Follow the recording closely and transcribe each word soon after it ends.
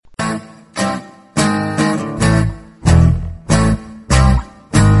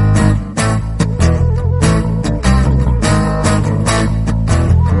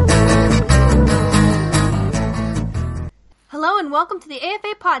and welcome to the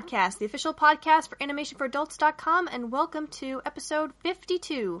AFA Podcast, the official podcast for animationforadults.com, and welcome to episode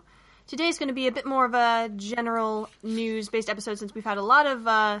 52. Today's going to be a bit more of a general news-based episode since we've had a lot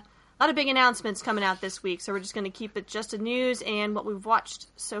of big announcements coming out this week, so we're just going to keep it just to news and what we've watched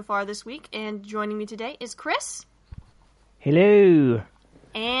so far this week. And joining me today is Chris. Hello.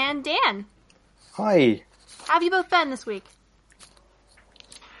 And Dan. Hi. How have you both been this week?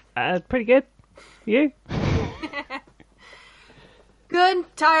 Pretty good. You?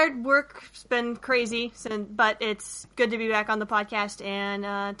 Good, tired, work's been crazy, but it's good to be back on the podcast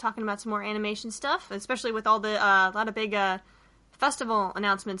and talking about some more animation stuff, especially with all the lot of big festival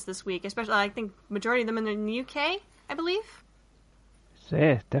announcements this week, especially I think majority of them in the UK, I believe. So,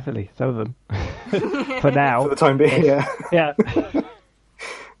 yeah, definitely, some of them. For now. For the time being, yeah. Yeah.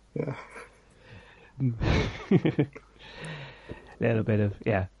 Yeah. little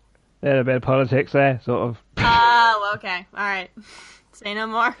bit of politics there, sort of. Oh, okay. All right. Say no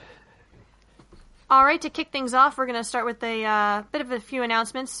more. All right, to kick things off, we're going to start with a bit of a few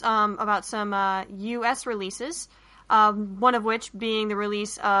announcements about some U.S. releases, one of which being the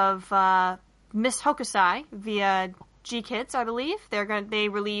release of Miss Hokusai via G-Kids, I believe. They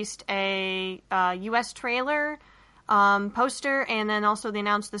released a U.S. trailer, poster, and then also they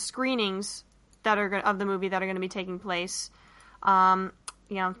announced the screenings that are of the movie that are going to be taking place.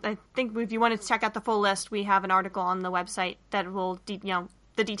 I think if you want to check out the full list, we have an article on the website that will,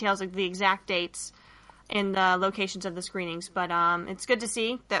 the details of the exact dates and the locations of the screenings. But it's good to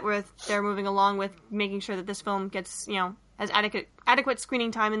see that they're moving along with making sure that this film gets, has adequate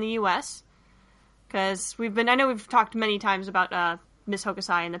screening time in the U.S. Because I know we've talked many times about Miss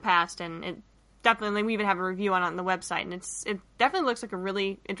Hokusai in the past, and it definitely, we even have a review on it on the website, and it definitely looks like a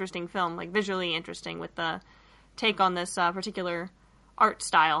really interesting film, like visually interesting with the take on this particular art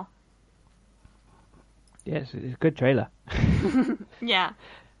style. Yes, it's a good trailer. Yeah.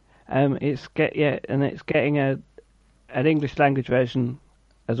 It's getting an English language version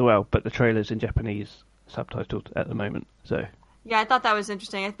as well, but the trailer's in Japanese subtitled at the moment. So. Yeah, I thought that was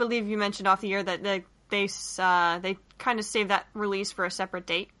interesting. I believe you mentioned off the year that they kind of saved that release for a separate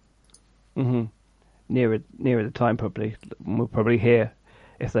date. Mm-hmm. Nearer the time, probably. We'll probably hear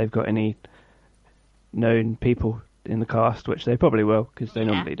if they've got any known people in the cast, which they probably will, because they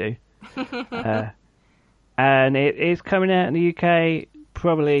normally do. And it is coming out in the UK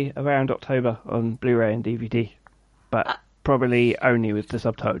probably around October on Blu-ray and DVD, but probably only with the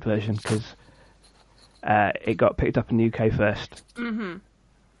subtitled version, because it got picked up in the UK first. Mm-hmm.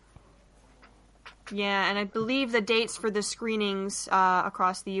 Yeah, and I believe the dates for the screenings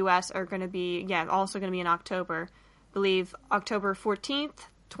across the US are going to be, also going to be in October. I believe October 14th,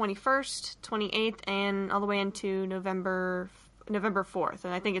 21st, 28th, and all the way into November 4th.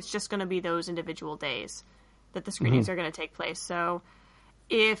 And I think it's just going to be those individual days that the screenings are going to take place. So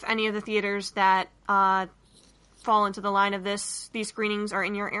if any of the theaters that fall into the line of these screenings are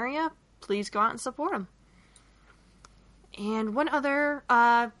in your area, please go out and support them. And one other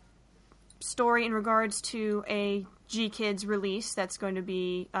story in regards to a G-Kids release that's going to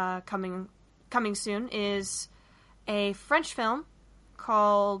be coming soon is a French film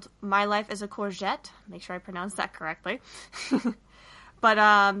called My Life as a Courgette. Make sure I pronounce that correctly.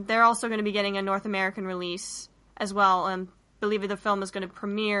 But they're also going to be getting a North American release as well. I believe the film is going to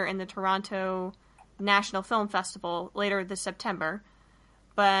premiere in the Toronto National Film Festival later this September.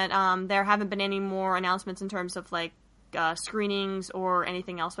 But there haven't been any more announcements in terms of screenings or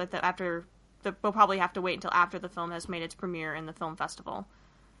anything else with it. We'll probably have to wait until after the film has made its premiere in the film festival.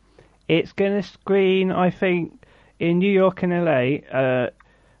 It's going to screen, I think, in New York and LA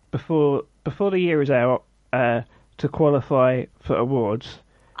before the year is out to qualify for awards,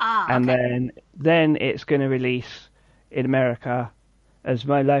 and then it's going to release in America as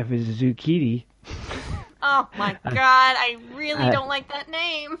My Life as Zucchini. Oh my god! I really don't like that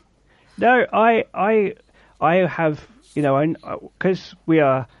name. No, I have, because we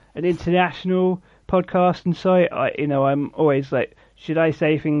are an international podcast and site. I'm always like, should I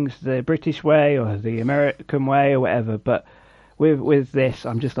say things the British way or the American way or whatever? But with this,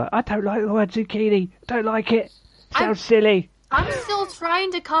 I'm just like, I don't like the word zucchini. Don't like it. Sounds silly. I'm still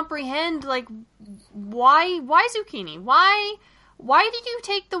trying to comprehend, why zucchini? Why did you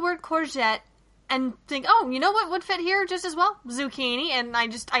take the word courgette and think, oh, you know what would fit here just as well? Zucchini. And I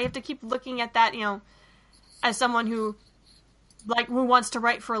have to keep looking at that, as someone who wants to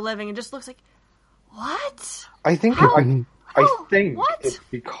write for a living and just looks like, what? I think what? It's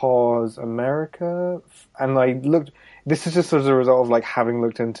because America, and I looked. This is just as a result of having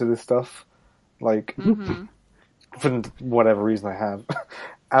looked into this stuff, for whatever reason I have.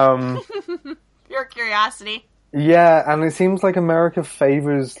 Pure curiosity. Yeah, and it seems like America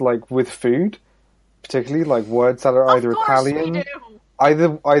favors, like, with food, particularly, like, words that are either Of course we Italian,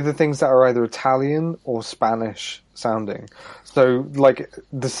 do. either things that are either Italian or Spanish sounding. So, like,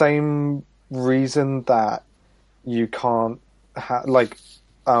 the same reason that you can't like,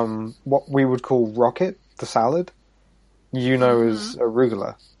 what we would call rocket, the salad, is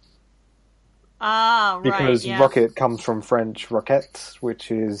arugula. Ah, right, Because yeah. rocket comes from French roquette,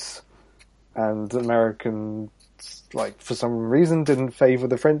 which is, and Americans, like, for some reason, didn't favour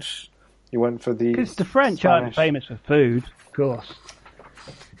the French. You went for the Because the French aren't famous for food, of course.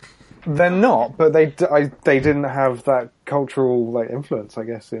 They're not, but they didn't have that cultural, like, influence, I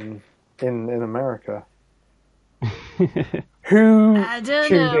guess, in America. Who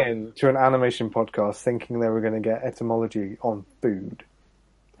tuned in to an animation podcast thinking they were going to get etymology on food?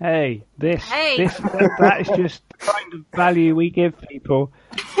 Hey, that is just the kind of value we give people.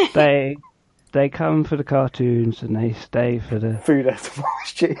 They come for the cartoons and they stay for the food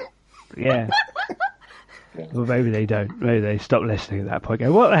etymology. Yeah. Well, maybe they don't. Maybe they stop listening at that point.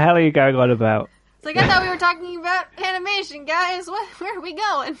 Go, what the hell are you going on about? It's like, I thought we were talking about animation, guys. Where are we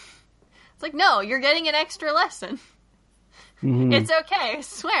going? It's like, no, you're getting an extra lesson. Mm-hmm. It's okay, I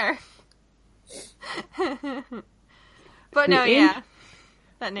swear. But no, yeah.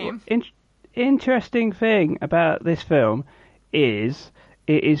 That name. Interesting thing about this film is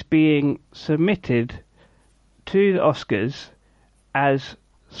it is being submitted to the Oscars as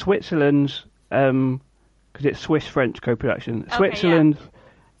Switzerland's, because it's Swiss-French co-production, Switzerland's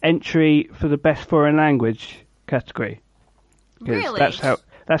entry for the best foreign language category. Really?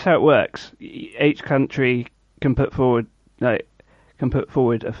 That's how it works. Each country can put forward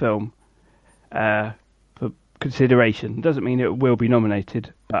a film for consideration. It doesn't mean it will be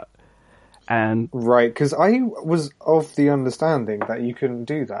nominated, but right, because I was of the understanding that you couldn't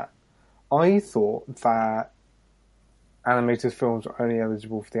do that. I thought that animated films were only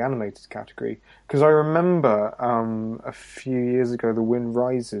eligible for the animated category, because I remember a few years ago The Wind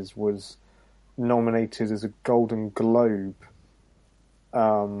Rises was nominated as a Golden Globe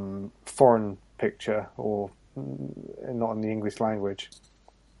foreign picture, or not in the English language.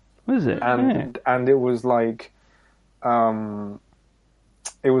 Was it? And it was like the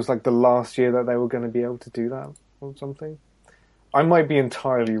last year that they were going to be able to do that or something. I might be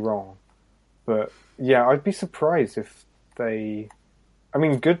entirely wrong, but yeah, I'd be surprised if they. I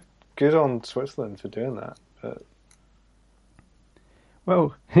mean, good on Switzerland for doing that. But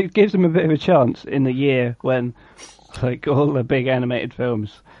well, it gives them a bit of a chance in the year when, like, all the big animated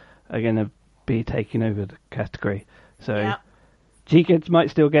films are going to be taking over the category. So, G-Kids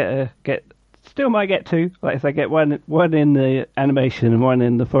might still might get two. Like, if they get one in the animation and one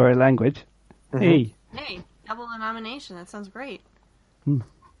in the foreign language. Hey, double the nomination. That sounds great. And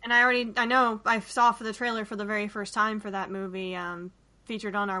I know I saw for the trailer for the very first time for that movie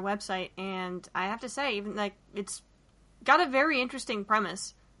featured on our website, and I have to say, even like it's got a very interesting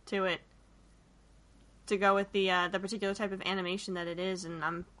premise to it to go with the particular type of animation that it is,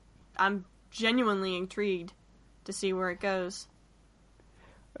 and I'm genuinely intrigued to see where it goes.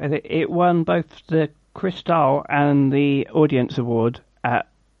 It won both the Crystal and the Audience Award at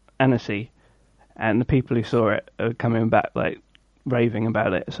Annecy, and the people who saw it are coming back like raving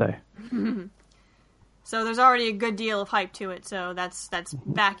about it. So there's already a good deal of hype to it. So that's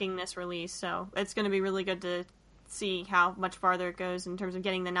backing this release. So it's going to be really good to see how much farther it goes in terms of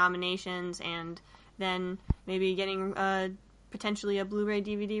getting the nominations, and then maybe getting potentially a Blu-ray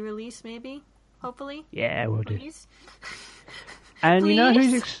DVD release. Maybe, hopefully. Yeah, we'll do. Please? And you know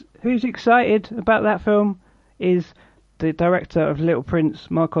who's excited about that film is the director of Little Prince,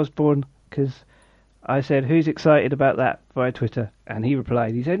 Mark Osborne, because I said, who's excited about that via Twitter? And he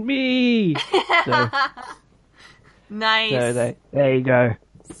replied, he said, me! So, nice. So there you go.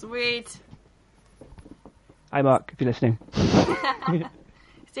 Sweet. Hi, Mark, if you're listening.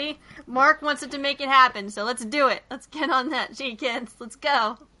 See? Mark wants it to make it happen, so let's do it. Let's get on that, G-Kids. Let's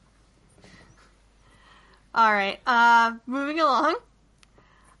go. Alright, moving along.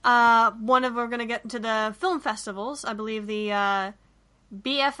 We're gonna get into the film festivals. I believe the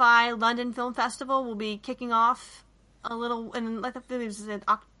BFI London Film Festival will be kicking off a little in, I think was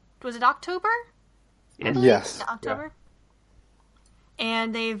it October? Yes. October. Yeah.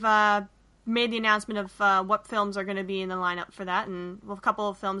 And they've made the announcement of what films are going to be in the lineup for that, and a couple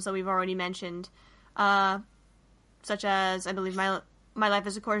of films that we've already mentioned, such as, I believe, My Life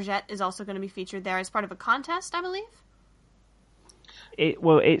as a Courgette is also going to be featured there as part of a contest, I believe.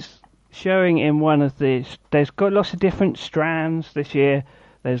 It's showing in one of the. There's got lots of different strands this year.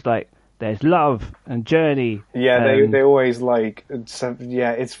 There's love and journey. Yeah, they always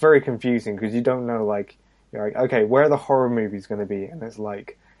it's very confusing because you don't know, like, You're like, okay, where are the horror movies going to be? And it's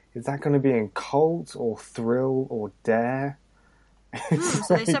like, is that going to be in cult or thrill or dare?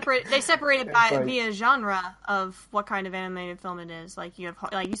 So they separate it via genre of what kind of animated film it is. Like you have,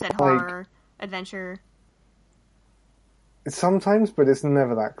 like you said, horror, adventure. Sometimes, but it's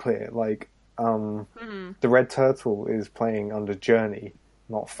never that clear. Like, the Red Turtle is playing under Journey,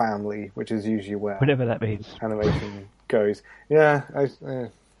 not Family, which is usually where whatever that means animation goes. Yeah.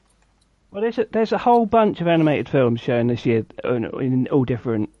 Well, there's a whole bunch of animated films shown this year in all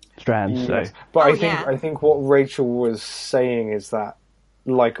different strands. Yes. So, but I think what Rachel was saying is that,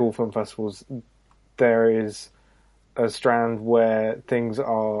 like all film festivals, there is a strand where things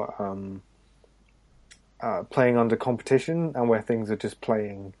are playing under competition, and where things are just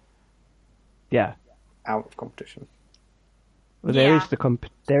playing out of competition. Well, there is the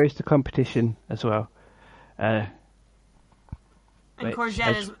competition as well. And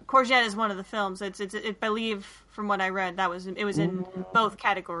Courgette is one of the films. I believe from what I read it was in both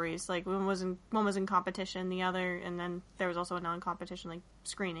categories. Like one was in competition, the other, and then there was also a non-competition like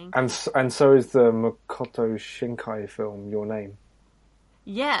screening. And so is the Makoto Shinkai film Your Name.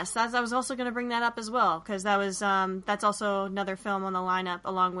 Yes, I was also going to bring that up as well, because that was that's also another film on the lineup,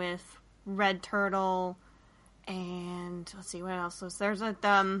 along with Red Turtle, and let's see what else was there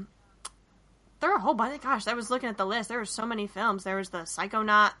are a whole bunch. Gosh, I was looking at the list. There were so many films. There was the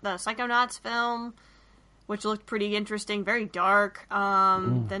Psychonauts film, which looked pretty interesting, very dark.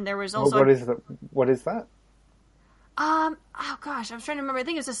 Then there was also what is that? Oh gosh, I was trying to remember. I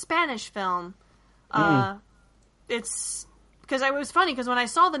think it's a Spanish film. It's because it was funny because when I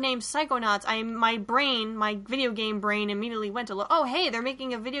saw the name Psychonauts, my video game brain immediately went to look. Oh, hey, they're making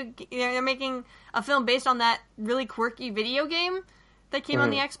they're making a film based on that really quirky video game that came out on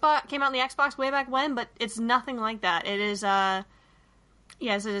the Xbox way back when, but it's nothing like that. It is it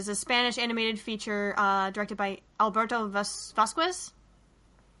is a Spanish animated feature directed by Alberto Vasquez.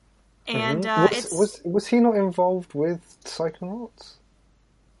 And was he not involved with Psychonauts?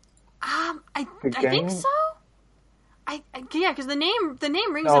 I think so. Because the name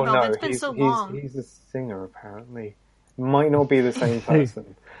rings a bell, but it's been so long. He's a singer, apparently. Might not be the same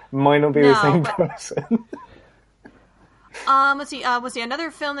person. Person. Let's see.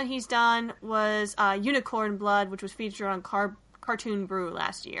 Another film that he's done was Unicorn Blood, which was featured on Cartoon Brew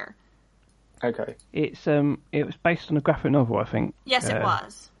last year. Okay. It was based on a graphic novel, I think. Yes, it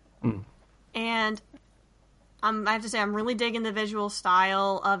was. And I have to say, I'm really digging the visual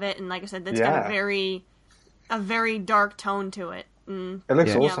style of it, and like I said, it's got a very dark tone to it. It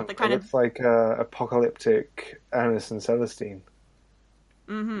looks awesome. It looks like apocalyptic Ernest and Celestine.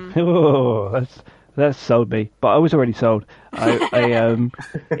 Mm-hmm. Oh, that's sold me, but I was already sold. It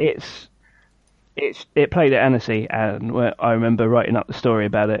played at Annecy, and I remember writing up the story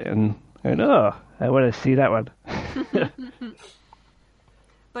about it and going, "Oh, I want to see that one."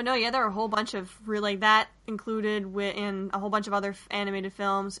 But no, there are a whole bunch of really that included in a whole bunch of other animated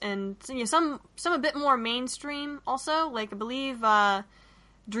films, and some a bit more mainstream also. Like I believe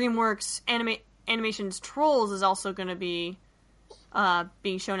DreamWorks Animation's Trolls is also going to be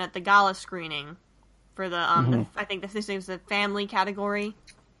being shown at the gala screening for the I think this is the family category.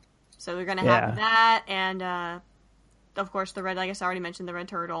 So they're going to have that, and of course the red. I guess I already mentioned the Red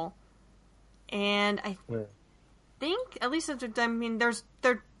Turtle, and I think at least there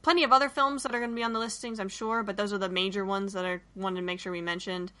are plenty of other films that are going to be on the listings, I'm sure, but those are the major ones that I wanted to make sure we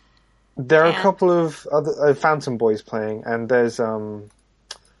mentioned. There are a couple of other Phantom Boys playing, and there's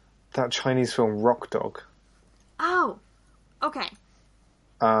that Chinese film Rock Dog. Oh, okay.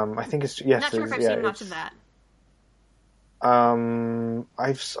 I think it's I'm not sure if I've seen much of that.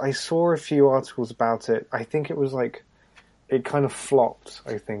 I saw a few articles about it. I think it was like it kind of flopped.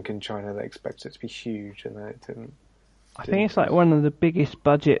 I think in China they expected it to be huge, and then it didn't. I think it's like one of the biggest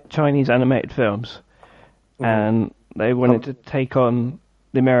budget Chinese animated films, and they wanted to take on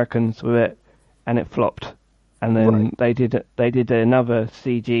the Americans with it, and it flopped. And then they did another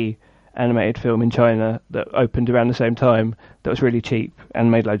CG animated film in China that opened around the same time that was really cheap and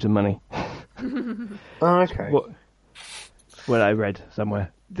made loads of money. Okay. What I read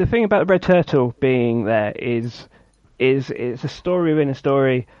somewhere. The thing about the Red Turtle being there is it's a story within a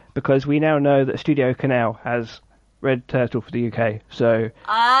story, because we now know that Studio Canal has Red Turtle for the UK. So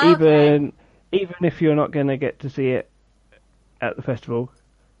even if you're not going to get to see it at the festival,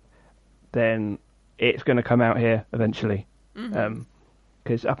 then it's going to come out here eventually.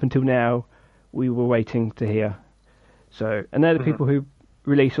 Because up until now, we were waiting to hear. So, and they're the people who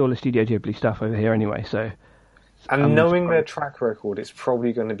release all the Studio Ghibli stuff over here anyway. So, and knowing their track record, it's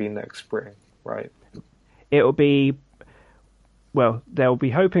probably going to be next spring, right? It'll be. Well, they'll be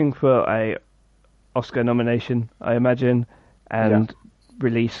hoping for a Oscar nomination, I imagine, and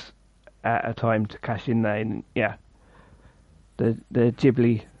release at a time to cash in there. And, the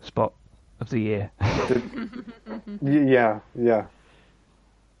Ghibli spot of the year. Yeah.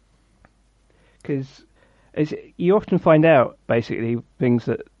 Because you often find out basically things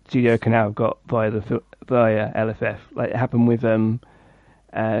that Studio Canal got via LFF, like it happened with Boy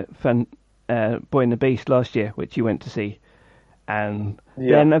and the Beast last year, which you went to see, and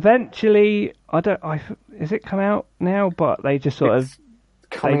then eventually is it come out now? But they just shoved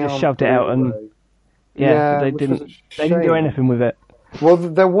it out, and they didn't do anything with it. Well,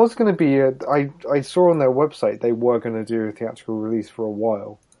 there was going to be I saw on their website they were going to do a theatrical release for a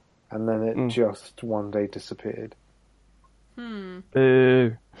while, and then it just one day disappeared.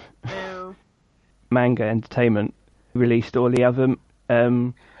 Boo. Manga Entertainment released all the other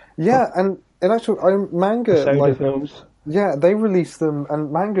and in actual manga films. Yeah, they released them,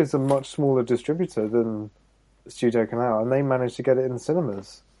 and manga's a much smaller distributor than Studio Canal, and they managed to get it in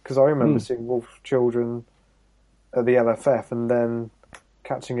cinemas. Because I remember seeing Wolf Children at the LFF and then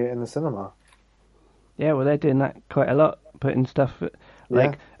catching it in the cinema. Yeah, well, they're doing that quite a lot, putting stuff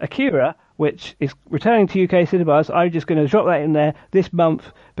like Akira, which is returning to UK cinemas. I'm just going to drop that in there this month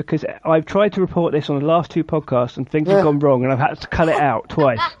because I've tried to report this on the last 2 podcasts and things have gone wrong, and I've had to cut it out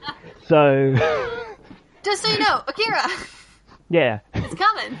twice. So, just so you know, Akira. Yeah, it's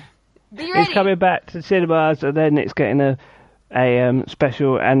coming. Be ready. It's coming back to cinemas, and then it's getting a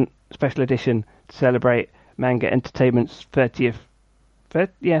special edition to celebrate Manga Entertainment's 30th.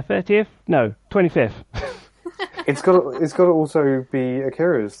 30th? No, 25th. It's got to also be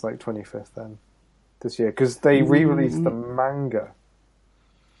Akira's 25th then this year because they re-released the manga.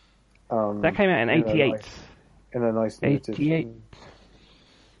 That came out in '88. In a nice 88.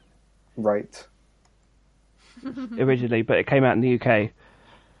 Right. Originally, but it came out in the UK.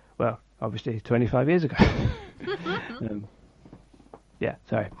 Well, obviously 25 years ago.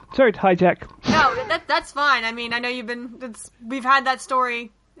 Sorry to hijack. No, that's fine. I mean, I know we've had that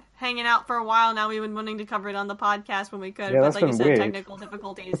story hanging out for a while now. We've been wanting to cover it on the podcast when we could, but like you said, technical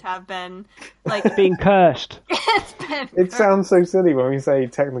difficulties have been being cursed. It sounds so silly when we say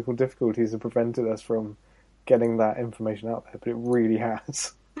technical difficulties have prevented us from getting that information out there, but it really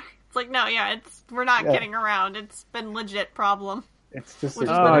has. It's we're not kidding around. It's been legit problem. It's just you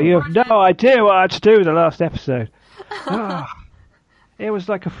have no idea what I had to do with the last episode. It was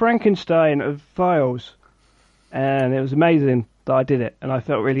like a Frankenstein of files, and it was amazing that I did it, and I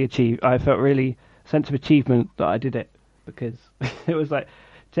felt really sense of achievement that I did it, because it was like,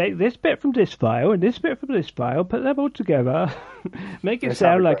 take this bit from this file and this bit from this file, put them all together, make it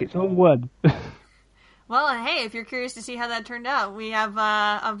sound like it's all one. Well, hey, if you're curious to see how that turned out, we have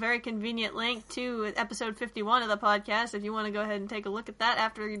a very convenient link to episode 51 of the podcast if you want to go ahead and take a look at that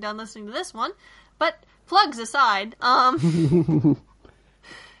after you're done listening to this one. But plugs aside,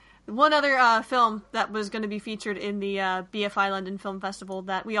 one other film that was going to be featured in the BFI London Film Festival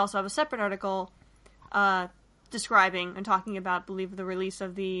that we also have a separate article describing and talking about, I believe, the release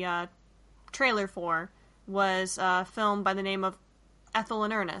of the trailer for was a film by the name of Ethel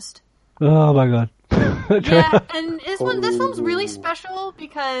and Ernest. Oh my god. Yeah, and this film's really special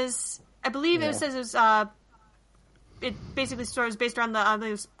because I believe it says it basically is based around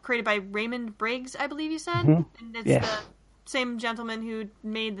it was created by Raymond Briggs, I believe you said. Mm-hmm. And it's the same gentleman who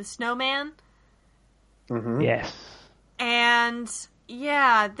made the Snowman. Mm-hmm. Yes. And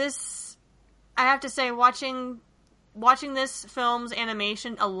this, I have to say, watching this film's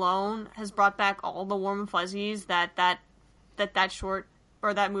animation alone has brought back all the warm fuzzies that short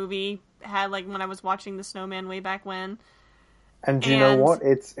or that movie had, like when I was watching the Snowman way back when. And do you know what?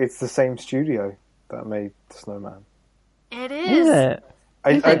 It's the same studio that made the Snowman. It is.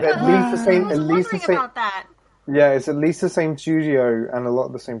 At least the same. About that. Yeah, it's at least the same studio and a lot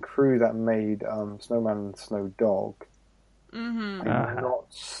of the same crew that made Snowman and Snow Dog. Mm-hmm. I'm not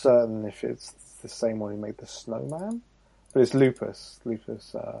certain if it's the same one who made the Snowman, but it's Lupus.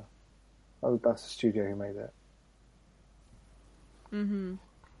 Lupus. That's the studio who made it. Mm-hmm.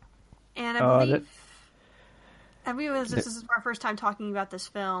 And I believe this is our first time talking about this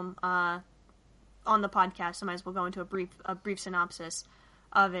film on the podcast, so I might as well go into a brief synopsis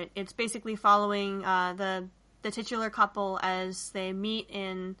of it. It's basically following the titular couple as they meet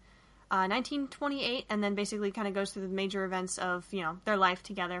in 1928, and then basically kind of goes through the major events of their life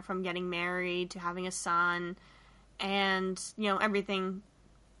together, from getting married to having a son, and everything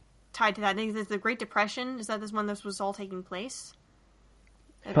tied to that. I think the Great Depression, is that this was all taking place?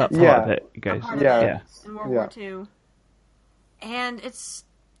 Part of it, you guys. In World War II, and it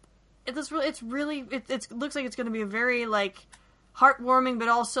looks like it's going to be a very heartwarming, but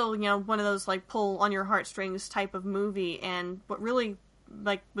also, one of those, like, pull on your heartstrings type of movie. And what really,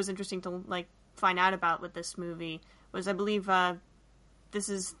 like, was interesting to, like, find out about with this movie was, I believe,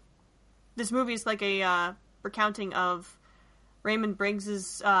 this movie is like a recounting of Raymond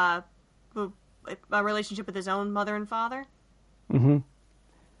Briggs's a relationship with his own mother and father. Mm-hmm.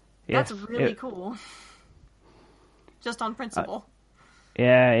 Yes, that's really cool. Just on principle.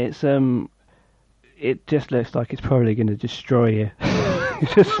 Yeah, it's it just looks like it's probably going to destroy you.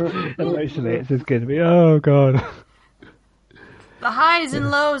 Just emotionally, it's just going to be, oh god. The highs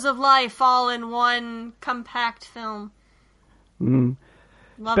and lows of life all in one compact film. Mm.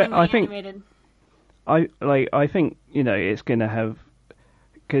 Lovingly animated. I think it's going to have,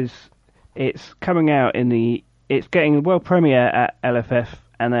 because it's coming out it's getting a world premiere at LFF,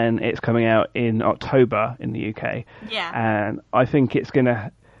 and then it's coming out in October in the UK. Yeah. And I think it's going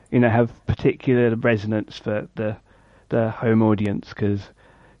to have particular resonance for the home audience, because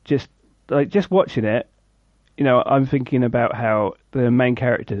just watching it, I'm thinking about how the main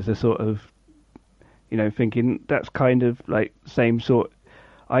characters are sort of, thinking that's kind of like same sort.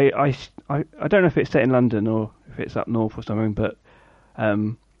 I don't know if it's set in London or if it's up north or something, but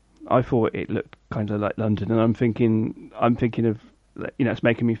I thought it looked kind of like London, and I'm thinking of, it's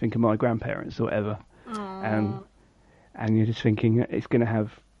making me think of my grandparents or whatever. Aww. And you're just thinking it's going to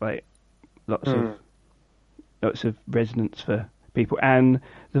have like lots of resonance for people, and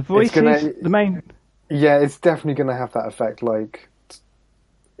the voices, the main. Yeah, it's definitely going to have that effect. Like,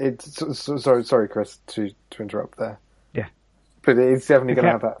 sorry, Chris, to interrupt there. Yeah, but it's definitely going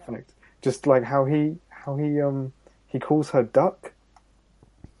to have that effect. Just like how he calls her duck.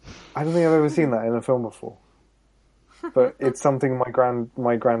 I don't think I've ever seen that in a film before. But it's something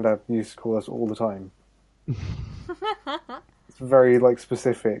my granddad used to call us all the time. It's a very like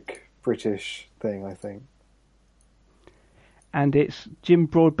specific British thing, I think. And it's Jim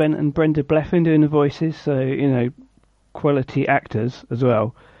Broadbent and Brenda Blethyn doing the voices, so quality actors as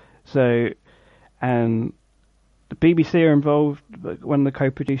well. So, and the BBC are involved, one of the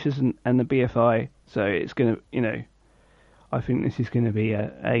co-producers and the BFI. So it's gonna, I think this is going to be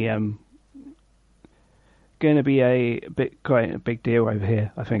quite a big deal over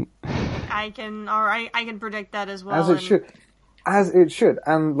here, I think. I can predict that as well. As it should,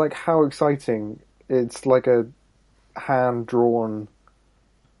 and like how exciting! It's like a hand-drawn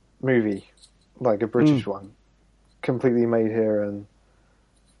movie, like a British one, completely made here, and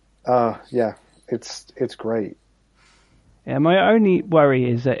it's great. Yeah, my only worry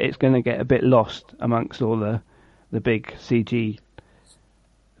is that it's going to get a bit lost amongst all the big CG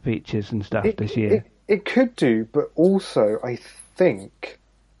features and stuff this year. It could do, but also I think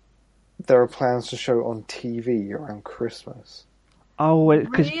there are plans to show it on TV around Christmas. Oh,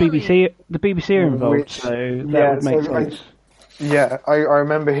 because really? the BBC are involved, so that would make sense. I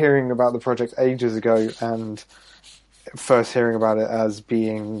remember hearing about the project ages ago, and first hearing about it as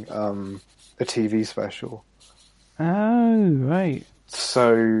being a TV special. Oh, right.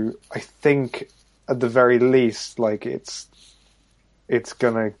 So I think at the very least, like it's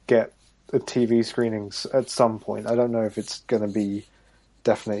gonna get a TV screenings at some point. I don't know if it's gonna be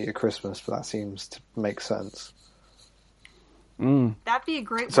definitely at Christmas, but that seems to make sense. That'd be a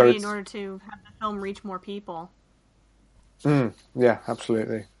great way in order to have the film reach more people. Yeah,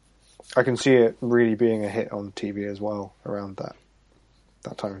 absolutely. I can see it really being a hit on TV as well around that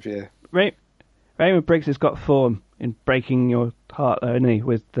time of year. Raymond Briggs has got form in breaking your heart, hasn't he,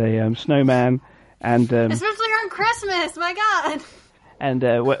 with the snowman and especially on Christmas. My God. And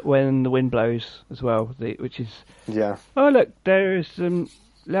when the wind blows as well, which is Oh look, there's some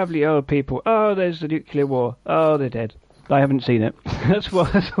lovely old people. Oh, there's the nuclear war. Oh, they're dead. I haven't seen it. That's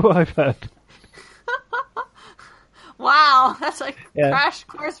what I've heard. Wow, that's like a crash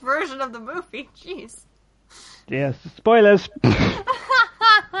course version of the movie. Jeez. Yes, spoilers.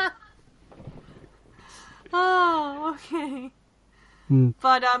 Oh, okay.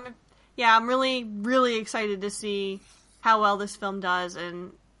 But I'm really, really excited to see how well this film does,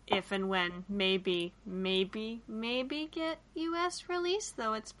 and if and when maybe get US release,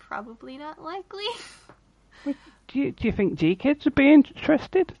 though it's probably not likely. Do you think G-Kids would be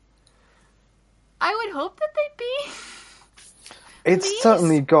interested? I would hope that they'd be. It's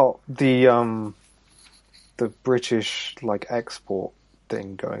certainly got the British like export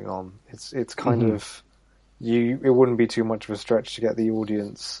thing going on. It's kind of it wouldn't be too much of a stretch to get the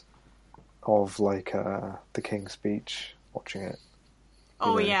audience of like the King's Speech watching it.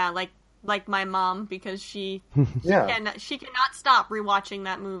 Oh yeah, like my mom, because she cannot stop rewatching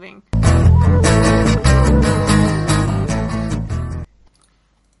that movie.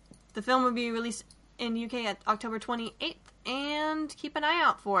 The film will be released in the UK at October 28th, and keep an eye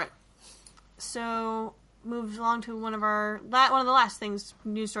out for it. So, moves along to one of the last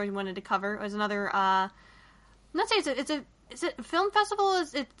news stories we wanted to cover. It was another, I'm not saying it's a film festival?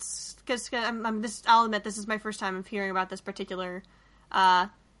 It's because I'll admit this is my first time of hearing about this particular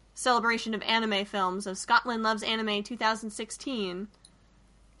celebration of anime films of Scotland Loves Anime 2016.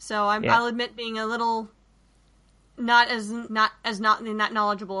 So I'll admit being a little not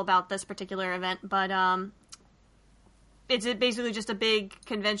knowledgeable about this particular event, but it's basically just a big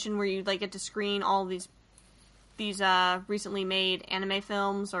convention where you get to screen all these recently made anime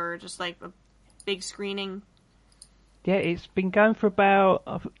films, or just a big screening. Yeah, it's been going for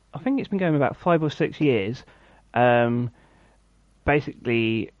I think it's been going about 5 or 6 years,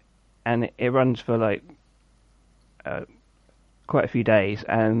 basically, and it runs for quite a few days,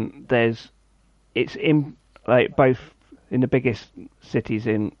 and it's in both in the biggest cities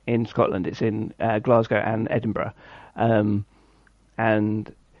in Scotland. It's in Glasgow and Edinburgh,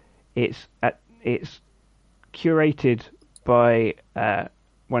 and it's curated by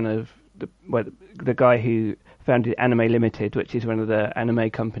one of the guy who founded Anime Limited, which is one of the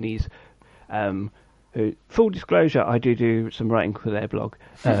anime companies. Who, full disclosure, I do some writing for their blog.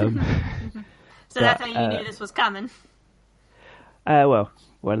 So that's how you knew this was coming. Well,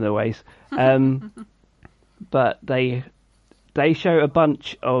 one of the ways. But they show a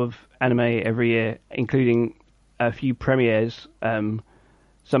bunch of anime every year, including a few premieres.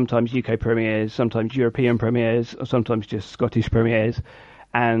 Sometimes UK premieres, sometimes European premieres, or sometimes just Scottish premieres,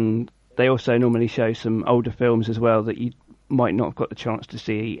 and they also normally show some older films as well that you might not have got the chance to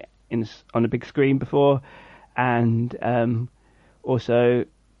see on a big screen before. And also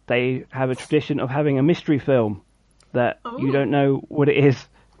they have a tradition of having a mystery film that you don't know what it is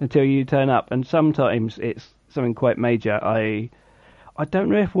until you turn up, and sometimes it's something quite major. I don't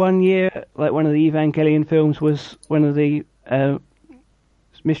know if one year one of the Evangelion films was one of the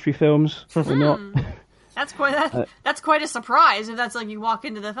mystery films or not. That's quite a surprise if that's you walk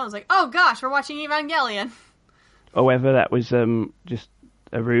into the film, it's oh gosh, we're watching Evangelion. Or whether that was just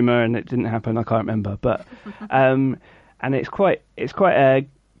a rumor and it didn't happen, I can't remember. But and it's quite a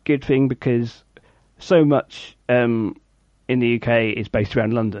good thing because so much in the UK is based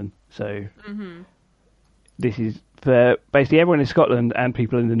around London. So this is for basically everyone in Scotland and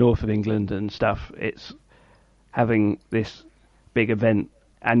people in the north of England and stuff. It's having this big event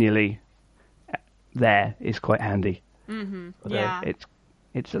annually there is quite handy. Yeah.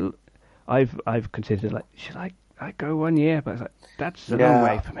 I've considered should I go 1 year, but it's that's a long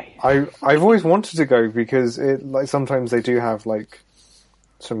way for me. I've always wanted to go because it sometimes they do have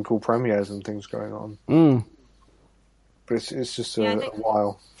some cool premieres and things going on. But it's just a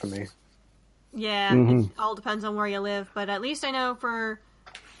while for me. Yeah, it all depends on where you live, but at least I know for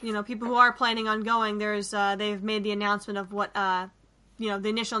people who are planning on going, there's they've made the announcement of what the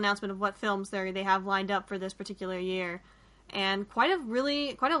initial announcement of what films they have lined up for this particular year, and quite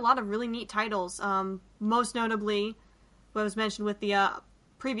a lot of really neat titles. Most notably, what was mentioned with the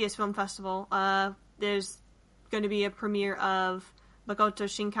previous film festival, there's going to be a premiere of Makoto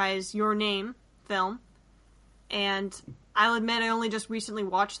Shinkai's Your Name film, and I'll admit I only just recently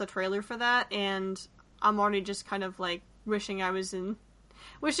watched the trailer for that, and I'm already just kind of wishing I was in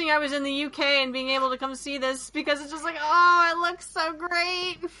the UK and being able to come see this, because it's just it looks so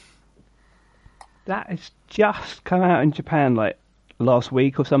great. That has just come out in Japan last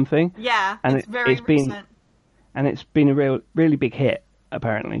week or something. Yeah, and it's very recent. And it's been a really big hit,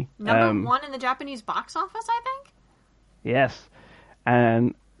 apparently. Number 1 in the Japanese box office, I think? Yes.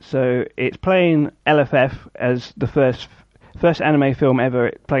 And so it's playing LFF as the first anime film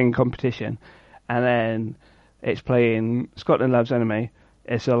ever playing competition. And then it's playing Scotland Loves Anime,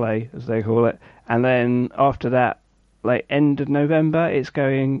 SLA as they call it. And then after that, end of November, it's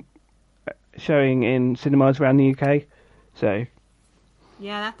showing in cinemas around the UK. So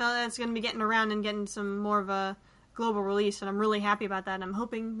yeah, that's going to be getting around and getting some more of a global release, and I'm really happy about that. And I'm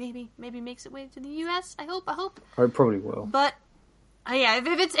hoping maybe makes its way to the US. I hope. It probably will. But yeah,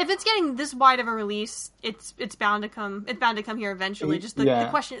 if it's getting this wide of a release, it's bound to come. It's bound to come here eventually. Just the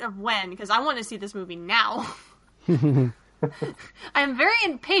question of when, because I want to see this movie now. I'm very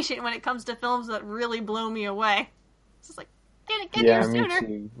impatient when it comes to films that really blow me away. It's just get here sooner.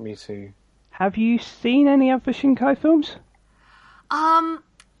 Me too. Have you seen any of the Shinkai films?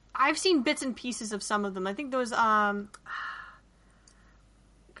 I've seen bits and pieces of some of them. I think those, because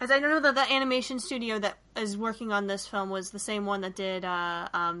I know that the animation studio that is working on this film was the same one that did,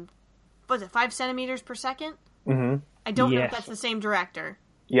 was it 5 centimeters per second? Mm-hmm. I don't know if that's the same director.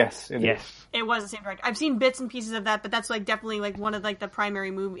 Yes, it is. It was the same director. I've seen bits and pieces of that, but that's definitely one of the primary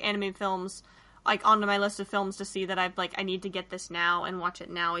anime films like onto my list of films to see that I need to get this now and watch it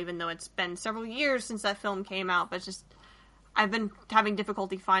now, even though it's been several years since that film came out. But just I've been having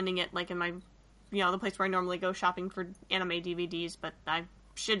difficulty finding it, like in my, the place where I normally go shopping for anime DVDs. But I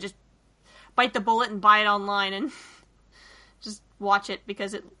should just bite the bullet and buy it online and just watch it,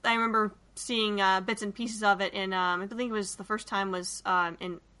 because I remember seeing bits and pieces of it in, I believe it was the first time was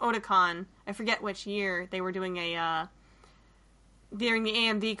in Otakon. I forget which year they were doing during the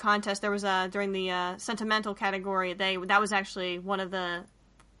AMV contest. There was during the sentimental category. That was actually one of the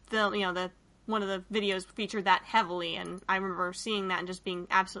one of the videos featured that heavily, and I remember seeing that and just being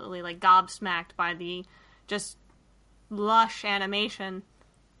absolutely like gobsmacked by the just lush animation.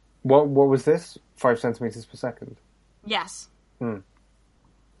 What was this? 5 centimeters per second? Yes.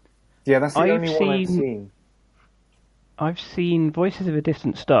 Yeah, that's the only one I've seen. I've seen Voices of a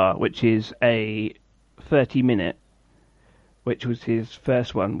Distant Star, which is a 30-minute, which was his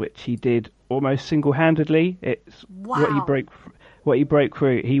first one, which he did almost single-handedly. It's wow. What he broke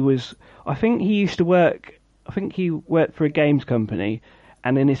through. I think he worked for a games company,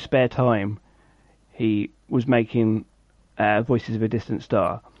 and in his spare time, he was making Voices of a Distant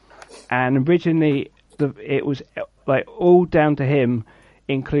Star. And originally, it was like all down to him,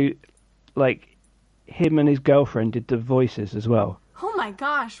 include like him and his girlfriend did the voices as well. Oh my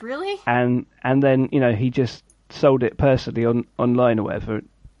gosh, really? And then he just sold it personally online or whatever,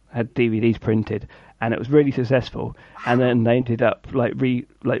 had DVDs printed, and it was really successful. Wow. And then they ended up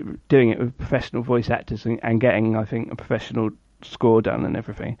doing it with professional voice actors and getting, I think, a professional score done and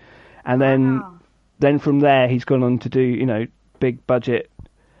everything. And then from there he's gone on to do big budget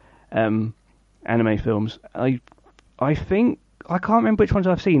anime films. I think I can't remember which ones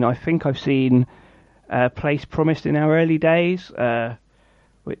I've seen. I think I've seen Place Promised in Our Early Days,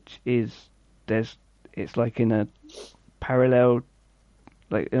 which is it's like in a parallel,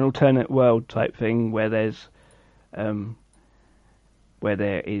 like an alternate world type thing where there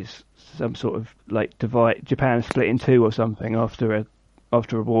is some sort of like divide, Japan split in two or something after a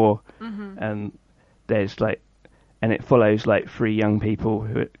war, and there's and it follows like 3 young people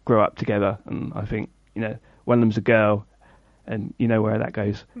who grow up together, and I think one of them's a girl, and you know where that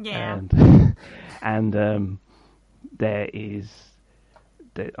goes. Yeah. And there is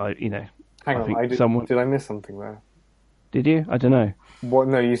Hang on, did I miss something there? Did you? I don't know. What?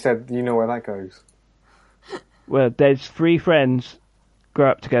 No, you said you know where that goes. Well, there's 3 friends grow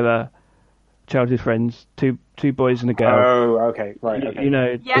up together, childhood friends, two boys and a girl. Oh, okay, right. Okay.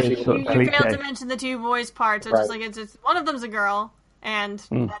 Yeah, you failed to mention the 2 boys part. So right. It's one of them's a girl, and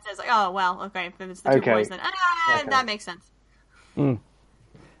that says oh well, okay. If it's the 2 boys, then that makes sense.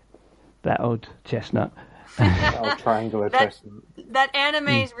 That old chestnut. Old triangular chestnut. That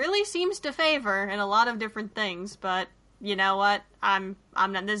anime really seems to favor in a lot of different things, but you know what? I'm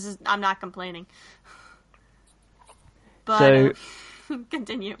not complaining. But so,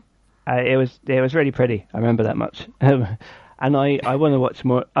 continue. It was really pretty. I remember that much, and I want to watch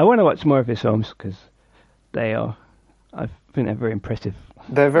more. I want to watch more of his films because I think they're very impressive.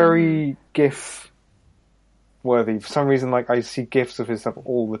 They're very GIF worthy. For some reason, I see GIFs of his stuff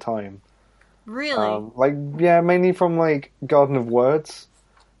all the time. Really? Mainly from Garden of Words.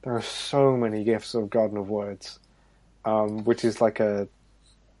 There are so many GIFs of Garden of Words, which is it's like a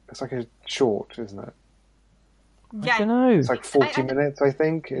short, isn't it? Yeah. I don't know. It's like 40 minutes, I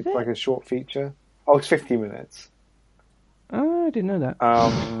think. It's like a short feature. Oh, it's 50 minutes. Oh, I didn't know that.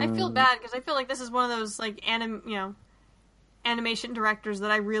 I feel bad because I feel like this is one of those animation directors that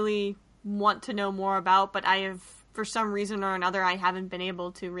I really want to know more about, but I have, for some reason or another, I haven't been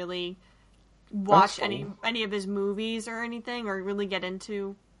able to really watch any of his movies or anything, or really get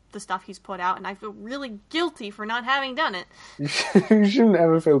into the stuff he's put out, and I feel really guilty for not having done it. You shouldn't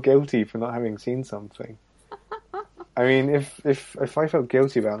ever feel guilty for not having seen something. I mean, if I felt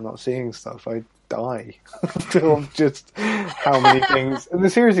guilty about not seeing stuff, I'd die. Of just how many things, and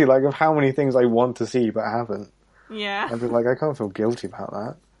seriously, of how many things I want to see but haven't. Yeah. I'd be I can't feel guilty about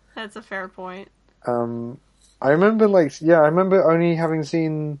that. That's a fair point. I remember, I remember only having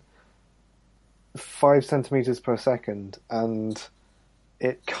seen 5 centimeters per second, and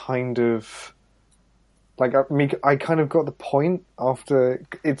it kind of, I kind of got the point after.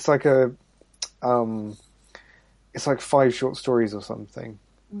 It's it's 5 short stories or something.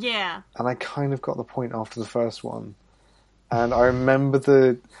 Yeah. And I kind of got the point after the first one, and I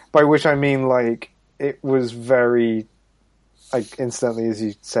remember by which I mean it was very, instantly, as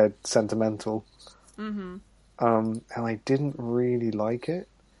you said, sentimental. Mm-hmm. And I didn't really like it.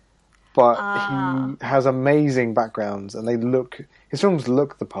 But he has amazing backgrounds, and his films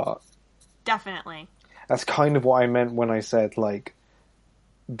look the part. Definitely. That's kind of what I meant when I said,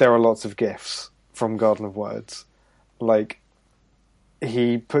 there are lots of GIFs. from Garden of Words. Like,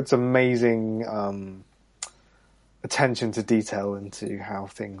 he puts amazing attention to detail into how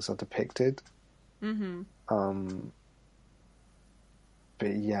things are depicted. Mm-hmm.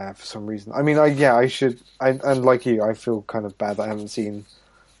 But yeah, for some reason, I mean, I should. And like you, I feel kind of bad that I haven't seen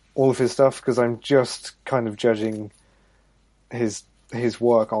all of his stuff because I'm just kind of judging his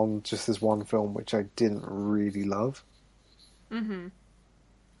work on just this one film, which I didn't really love. Mm-hmm.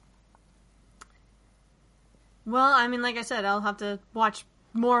 Well, I mean, like I said, I'll have to watch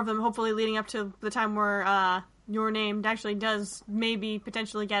more of them, hopefully leading up to the time where Your Name actually does maybe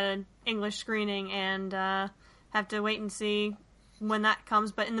potentially get an English screening, and have to wait and see when that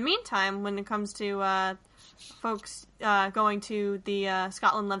comes. But in the meantime, when it comes to folks going to the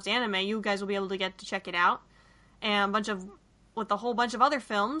Scotland Loves Anime, you guys will be able to get to check it out, and with a whole bunch of other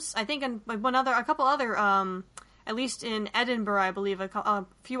films. I think a couple other, at least in Edinburgh, I believe a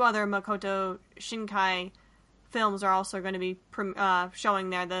few other Makoto Shinkai films are also going to be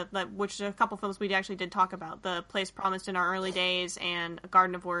showing there. Which a couple films we actually did talk about. The Place Promised in Our Early Days and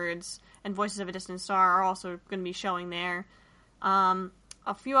Garden of Words and Voices of a Distant Star are also going to be showing there.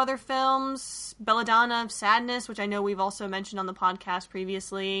 A few other films, Belladonna of Sadness, which I know we've also mentioned on the podcast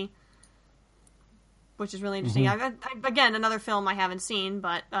previously, which is really interesting. Mm-hmm. Again, another film I haven't seen,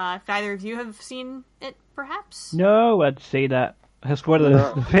 but if either of you have seen it, perhaps? No, I'd see that. That's one of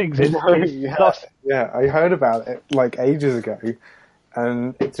the things. Yeah, I heard about it like ages ago,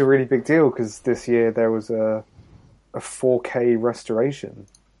 and it's a really big deal because this year there was a 4K restoration.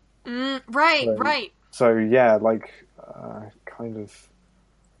 Right. So yeah, kind of.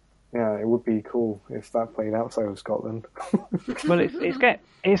 Yeah, it would be cool if that played outside of Scotland. Well,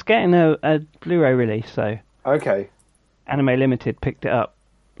 it's getting a Blu-ray release, so okay. Anime Limited picked it up.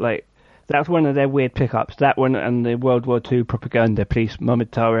 Like, that's one of their weird pickups. That one and the World War II propaganda piece,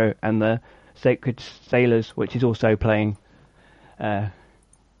 Momotaro, and the Sacred Sailors, which is also playing at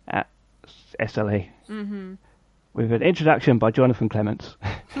SLA. Mm-hmm. With an introduction by Jonathan Clements.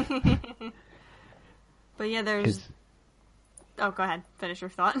 But yeah, there's... Oh, go ahead. Finish your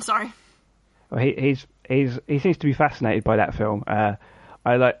thought. I'm sorry. Well, he seems to be fascinated by that film. I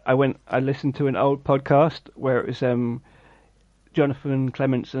listened to an old podcast where it was Jonathan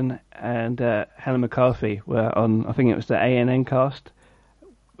Clements and Helen McCarthy were on. I think it was the ANN cast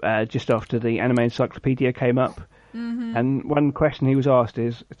just after the Anime Encyclopedia came up. Mm-hmm. And one question he was asked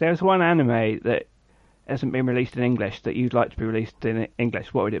is: if there's one anime that hasn't been released in English that you'd like to be released in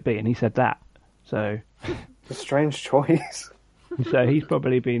English, what would it be? And he said that. So it's a strange choice. So he's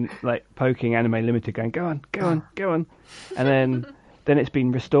probably been like poking Anime Limited, going, "Go on," and then it's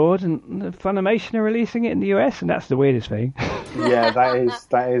been restored, and Funimation are releasing it in the US, and that's the weirdest thing. Yeah,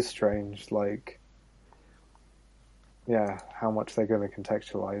 that is strange. Like, yeah, how much they're going to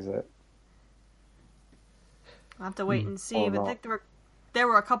contextualize it. I'll have to wait and see. But I think there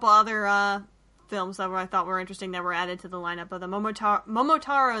were a couple other films that I thought were interesting that were added to the lineup of the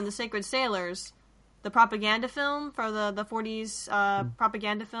Momotaro and the Sacred Sailors. The propaganda film for the 40s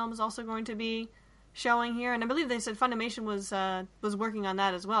propaganda film is also going to be showing here, and I believe they said Funimation was working on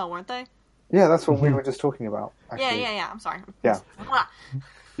that as well, weren't they? Yeah, that's what we were just talking about. Actually. Yeah. I'm sorry. Yeah,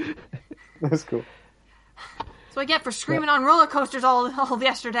 that's cool. That's what I get for screaming on roller coasters all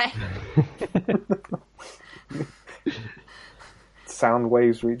yesterday. Sound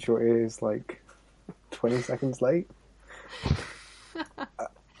waves reach your ears like 20 seconds late.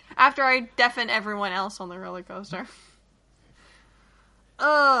 After I deafen everyone else on the roller coaster.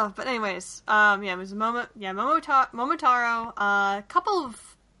 But anyways, it was Momotaro, a couple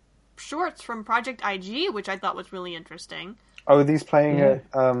of shorts from Project IG, which I thought was really interesting. Oh, are these playing at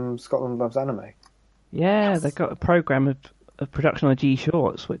Scotland Loves Anime? Yeah, yes. They've got a program of production on G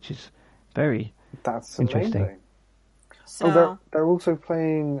Shorts, which is very interesting. Amazing. So they're also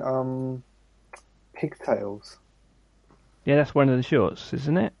playing Pigtails. Yeah, that's one of the shorts,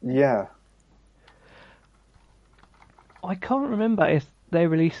 isn't it? Yeah. I can't remember if they're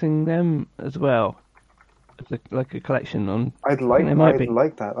releasing them as well, like a collection on. I'd like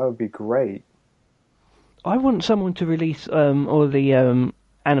that. That would be great. I want someone to release all the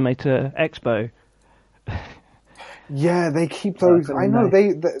Animator Expo. Yeah, they keep those. I know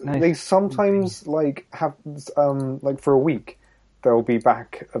they sometimes like have like for a week they'll be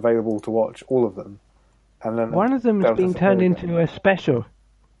back available to watch all of them. And then one of them has been turned into a special.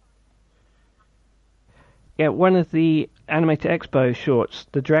 Yeah, one of the Animator Expo shorts,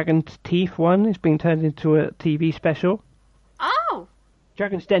 the Dragon's Teeth one, is being turned into a TV special. Oh!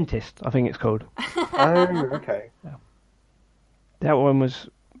 Dragon's Dentist, I think it's called. Oh, okay. Yeah. That one was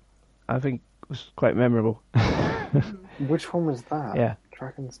quite memorable. Which one was that? Yeah.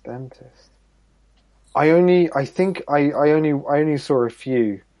 Dragon's Dentist. I only saw a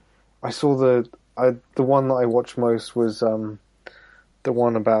few. I saw the one that I watched most was the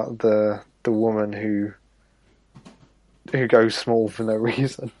one about the woman who goes small for no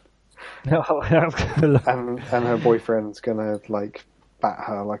reason. and her boyfriend's gonna like bat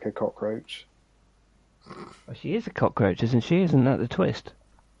her like a cockroach. Well, she is a cockroach, isn't she? Isn't that the twist?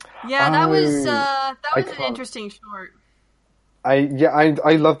 Yeah, that was an interesting short.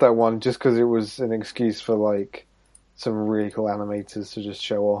 I love that one just because it was an excuse for like some really cool animators to just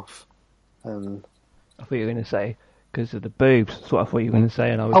show off. And I thought you were going to say because of the boobs. That's what I thought you were going to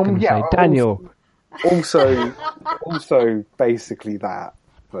say, and I was going to say Daniel. Also, basically that,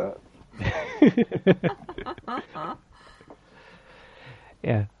 but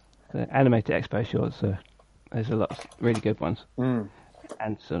yeah, the animated expo shorts. There's a lot of really good ones, and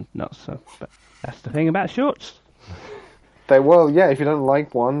some not so. But that's the thing about shorts. If you don't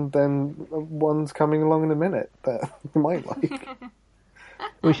like one, then one's coming along in a minute that you might like.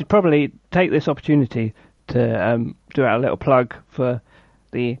 We should probably take this opportunity to do our little plug for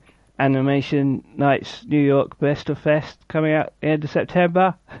the Animation Nights New York Best of Fest coming out at the end of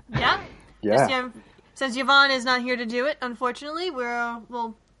September. Yeah. Since Yvonne is not here to do it, unfortunately,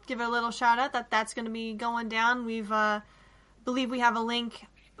 we'll give her a little shout out that's going to be going down. We've believe we have a link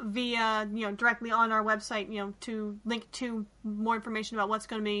via directly on our website to link to more information about what's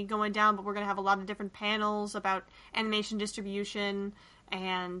going to be going down. But we're going to have a lot of different panels about animation distribution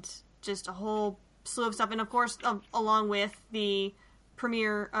and just a whole slew of stuff, and of course along with the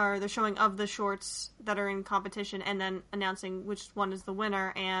premiere or the showing of the shorts that are in competition, and then announcing which one is the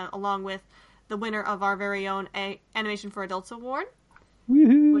winner, and along with the winner of our very own Animation for Adults Award,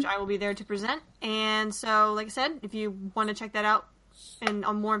 which I will be there to present. And so, like I said, if you want to check that out and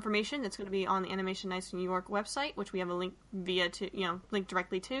on more information, it's going to be on the Animation Nights New York website, which we have a link link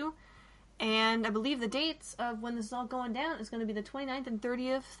directly to. And I believe the dates of when this is all going down is going to be the 29th and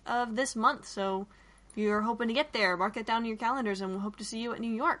 30th of this month. So if you're hoping to get there, mark it down in your calendars, and we'll hope to see you at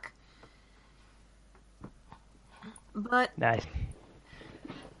New York. But nice.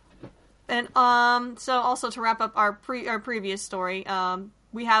 And so also to wrap up our previous story,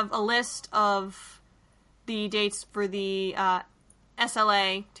 we have a list of the dates for the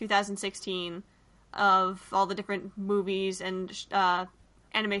SLA 2016 of all the different movies and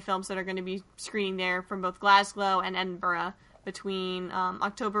anime films that are going to be screening there from both Glasgow and Edinburgh between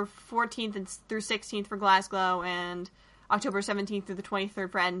October 14th through 16th for Glasgow and October 17th through the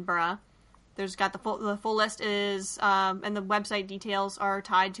 23rd for Edinburgh. There's got the full list is and the website details are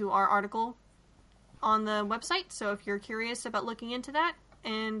tied to our article on the website. So if you're curious about looking into that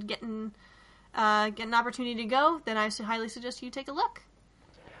and getting an opportunity to go, then I highly suggest you take a look.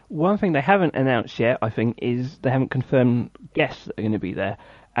 One thing they haven't announced yet, I think, is they haven't confirmed guests that are going to be there.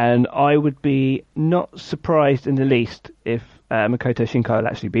 And I would be not surprised in the least if Makoto Shinkai will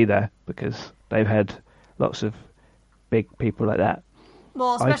actually be there, because they've had lots of big people like that.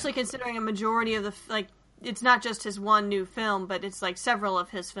 Well, especially considering a majority of it's not just his one new film, but it's like several of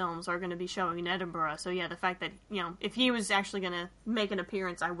his films are going to be showing in Edinburgh. So yeah, the fact that, if he was actually going to make an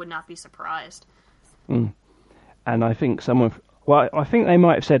appearance, I would not be surprised. And I think I think they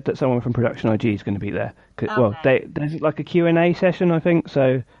might have said that someone from Production IG is going to be there. Okay. Well, there's like a Q&A session, I think,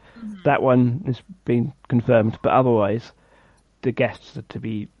 so that one has been confirmed. But otherwise, the guests are to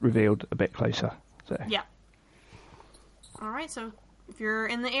be revealed a bit closer. So yeah. All right, so if you're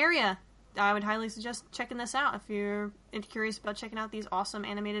in the area, I would highly suggest checking this out if you're curious about checking out these awesome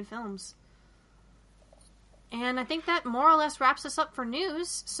animated films. And I think that more or less wraps us up for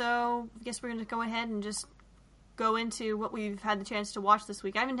news, so I guess we're going to go ahead and just go into what we've had the chance to watch this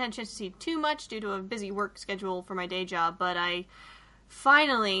week. I haven't had a chance to see too much due to a busy work schedule for my day job, but I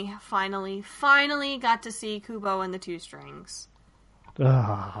finally got to see Kubo and the Two Strings.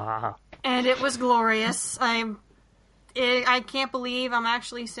 And it was glorious. I can't believe I'm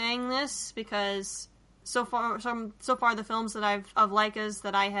actually saying this, because so far the films that of Laika's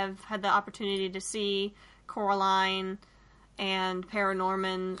that I have had the opportunity to see, Coraline and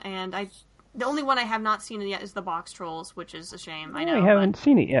Paranorman, and the only one I have not seen yet is the Box Trolls, which is a shame. I know. I haven't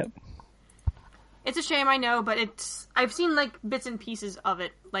seen it yet. It's a shame, I know, but I've seen like bits and pieces of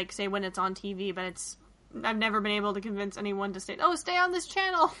it, like say when it's on TV, but I've never been able to convince anyone to stay on this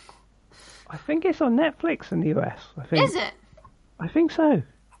channel. I think it's on Netflix in the US. Is it? I think so.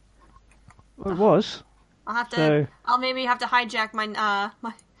 Well, it was. I'll maybe have to hijack my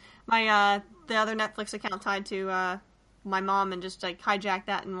the other Netflix account tied to my mom and just like hijack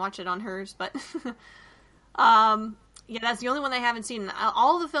that and watch it on hers. But yeah, that's the only one I haven't seen.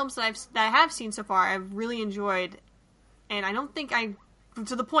 All the films that I have seen so far, I've really enjoyed, and I don't think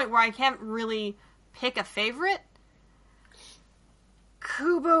to the point where I haven't really pick a favorite,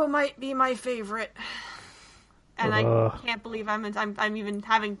 Kubo might be my favorite. And I can't believe I'm even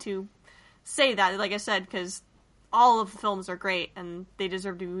having to say that, like I said, because all of the films are great and they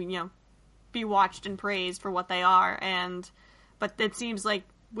deserve to, be watched and praised for what they are. But it seems like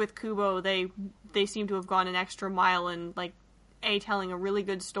with Kubo, they seem to have gone an extra mile in, like, telling a really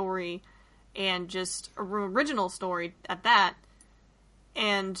good story and just a original story at that,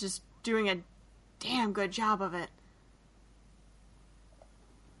 and just doing a damn good job of it.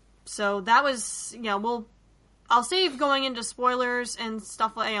 So that was, I'll save going into spoilers and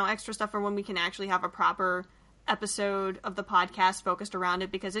stuff, extra stuff for when we can actually have a proper episode of the podcast focused around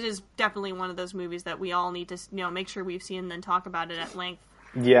it, because it is definitely one of those movies that we all need to, make sure we've seen and then talk about it at length.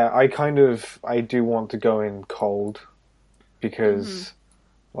 Yeah, I do want to go in cold, because,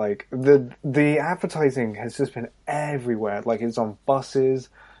 like, the advertising has just been everywhere. Like, it's on buses,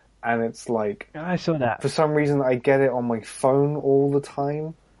 and it's like... I saw that. For some reason, I get it on my phone all the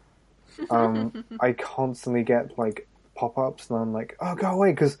time. I constantly get, like, pop-ups, and I'm like, oh, go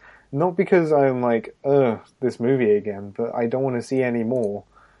away, not because I'm like, this movie again, but I don't want to see any more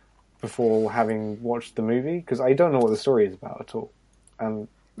before having watched the movie, because I don't know what the story is about at all.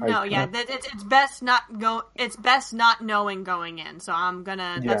 It's best not knowing going in, so I'm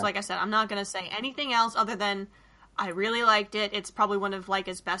gonna, that's like I said, I'm not gonna say anything else other than I really liked it. It's probably one of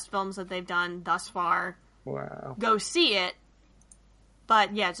Leica's best films that they've done thus far. Wow. Go see it.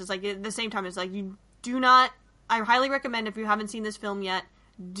 But yeah, it's just like, at the same time, it's like, I highly recommend, if you haven't seen this film yet,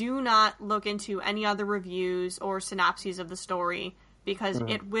 do not look into any other reviews or synopses of the story, because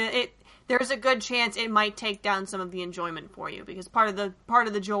there's a good chance it might take down some of the enjoyment for you, because part of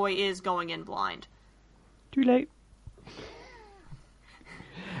the joy is going in blind. Too late.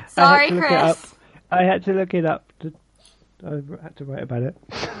 Sorry, Chris. I had to look it up. I had to write about it.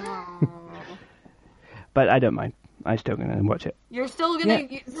 But I don't mind. I'm still going to watch it. You're still going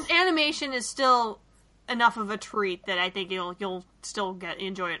to... Animation is still enough of a treat that I think you'll still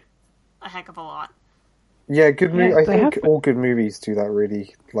enjoy it a heck of a lot. Yeah, good movie. I think all good movies do that,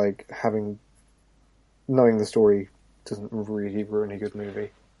 really. Like, knowing the story doesn't really ruin a good movie.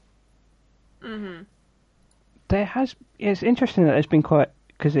 Mm-hmm. It's interesting that there's been quite...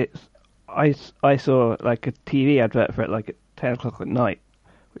 Because I saw, like, a TV advert for it, like, at 10 o'clock at night,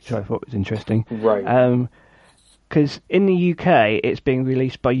 which I thought was interesting. Right. Because in the UK, it's being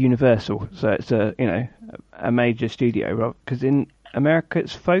released by Universal, so it's a major studio. Because in America,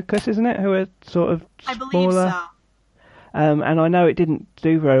 it's Focus, isn't it? Who are sort of smaller. I believe so. And I know it didn't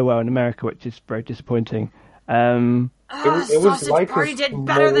do very well in America, which is very disappointing. It was like Party did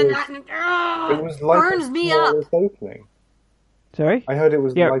better than that. It was like burns me up. Opening. Sorry? I heard it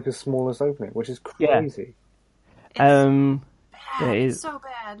was like the smallest opening, which is crazy. Yeah. It's so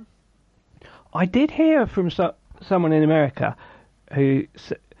bad. I did hear from someone in America who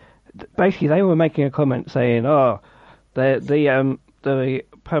basically they were making a comment saying, the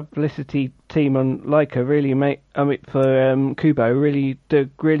publicity team on Leica really for Kubo really did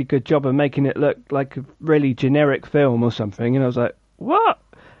a really good job of making it look like a really generic film or something. And I was like, what?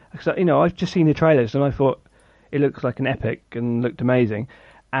 Because I've just seen the trailers and I thought it looks like an epic and looked amazing.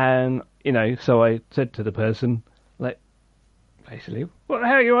 And so I said to the person, like, basically, what the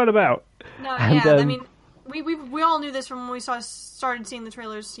hell are you on about? No, I mean, we all knew this from when we started seeing the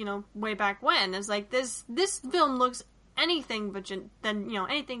trailers, way back when. It's like this film looks anything but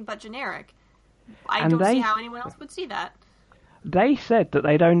generic. I don't see how anyone else would see that. They said that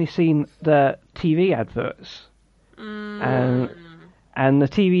they'd only seen the TV adverts, and the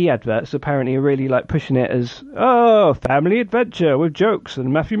TV adverts apparently are really like pushing it as family adventure with jokes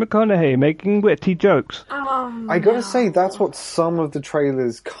and Matthew McConaughey making witty jokes. I gotta say, that's what some of the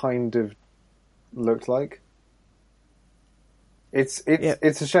trailers kind of looked like. It's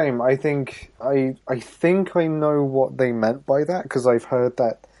a shame. I think I know what they meant by that, because I've heard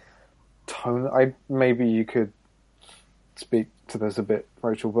that tone. Maybe you could speak to this a bit,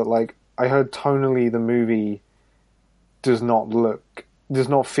 Rachel, but like I heard tonally the movie does not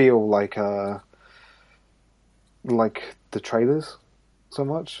feel like the trailers so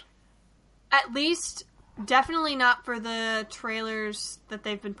much. At least, definitely not for the trailers that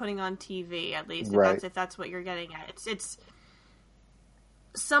they've been putting on TV. At least, if that's what you're getting at. It's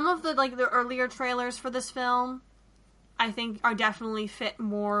some of the earlier trailers for this film, I think, are definitely fit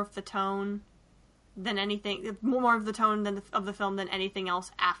more of the tone than anything, more of the tone of the film than anything else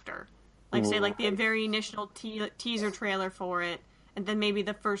after. Like, say, like the very initial teaser trailer for it, and then maybe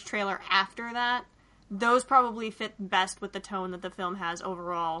the first trailer after that. Those probably fit best with the tone that the film has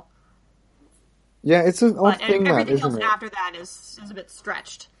overall. Yeah, it's an odd thing, everything isn't else it? after that is a bit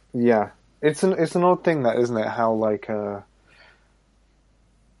stretched. Yeah, It's an odd thing, that, isn't it? How, like,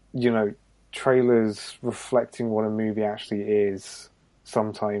 trailers reflecting what a movie actually is.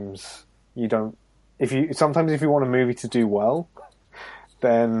 Sometimes you don't. Sometimes if you want a movie to do well,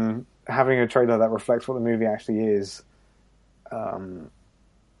 then having a trailer that reflects what the movie actually is,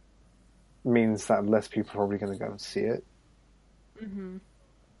 means that less people are probably going to go and see it. Mm-hmm.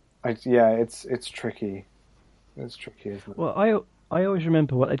 It's tricky. It's tricky, isn't it? Well, I always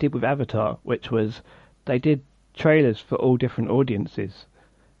remember what they did with Avatar, which was they did trailers for all different audiences,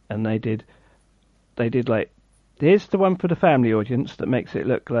 and they did like, here's the one for the family audience that makes it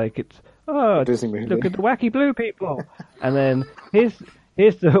look like it's Disney movie. Look at the wacky blue people, and then here's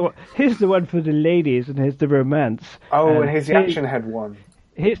the one for the ladies, and here's the romance. Oh, and here's the action head one.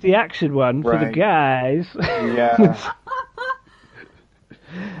 Here's the action one for the guys. Yeah.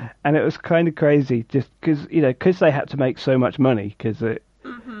 And it was kind of crazy, just because they had to make so much money, because it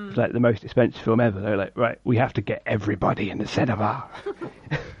was like the most expensive film ever. They were like, right, we have to get everybody in the cinema.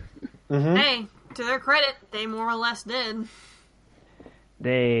 Hey, to their credit, they more or less did.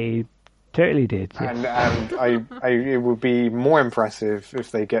 They totally did. Yes. And it would be more impressive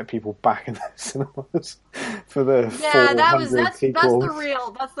if they get people back in the cinemas for the 400 sequels.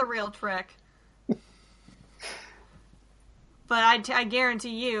 That's the real trick. But I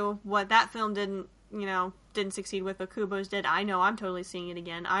guarantee you, what that film didn't succeed with, what Kubo's did, I know I'm totally seeing it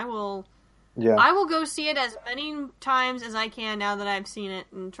again. I will go see it as many times as I can now that I've seen it,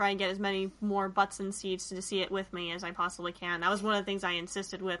 and try and get as many more butts and seats to see it with me as I possibly can. That was one of the things I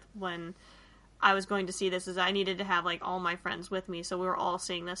insisted with when I was going to see this, is I needed to have, like, all my friends with me, so we were all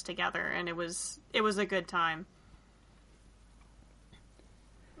seeing this together, and it was a good time.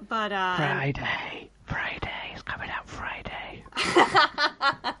 But, Friday's coming out Friday.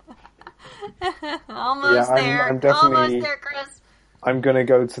 Almost there. I'm definitely, almost there, Chris. I'm going to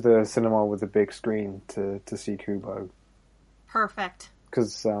go to the cinema with the big screen to see Kubo. Perfect.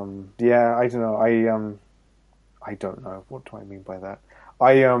 Because, I don't know. I don't know. What do I mean by that?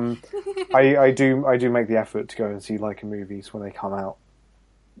 I do make the effort to go and see Leica movies when they come out,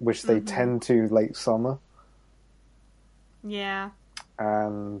 which they tend to late summer. Yeah.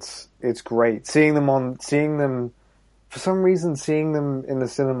 And it's great seeing them for some reason. Seeing them in the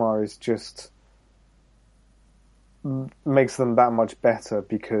cinema is just makes them that much better,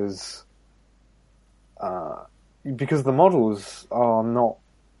 because the models are not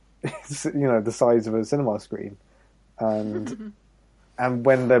the size of a cinema screen, and and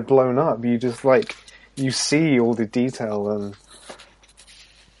when they're blown up, you just you see all the detail, and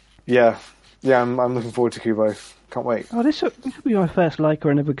I'm looking forward to Kubo. Can't wait. Oh, this will be my first Leica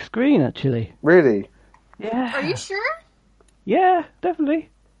on a big screen, actually. Really? Yeah. Are you sure? Yeah, definitely.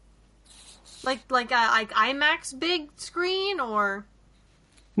 Like IMAX big screen, or?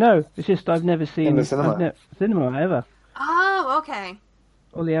 No, it's just I've never seen in the cinema. Cinema ever. Oh, okay.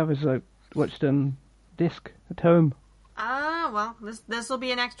 All the others I watched on disc at home. Well, this will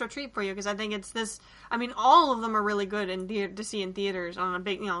be an extra treat for you, because I think it's this. I mean, all of them are really good to see in theaters on a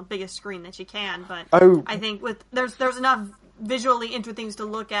biggest screen that you can. But I think there's enough visually interesting things to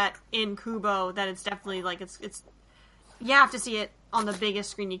look at in Kubo that it's definitely it's you have to see it on the biggest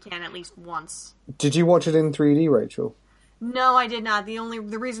screen you can at least once. Did you watch it in 3D, Rachel? No, I did not.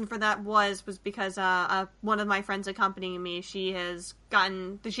 The reason for that was because one of my friends accompanying me, she has had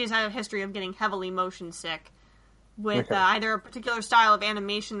a history of getting heavily motion sick with either a particular style of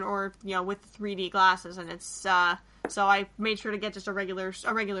animation or with 3D glasses, and it's so I made sure to get just a regular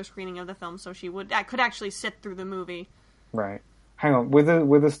screening of the film, so I could actually sit through the movie. Right. Hang on, with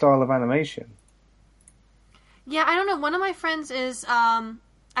a style of animation. Yeah, I don't know. One of my friends is I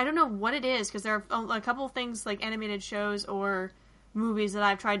don't know what it is, because there are a couple of things like animated shows or movies that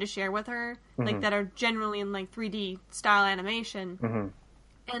I've tried to share with her, that are generally in 3D style animation. Mm-hmm.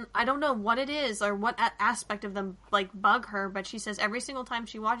 And I don't know what it is or what aspect of them bug her, but she says every single time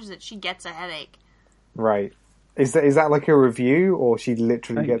she watches it, she gets a headache. Right. Is that like a review, or she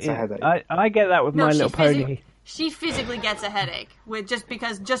literally gets a headache? I get that with My Little Pony. She physically gets a headache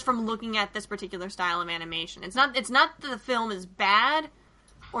just from looking at this particular style of animation. It's not that the film is bad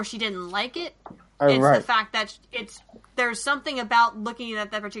or she didn't like it. It's the fact that there's something about looking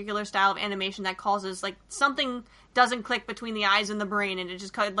at that particular style of animation that causes something doesn't click between the eyes and the brain, and it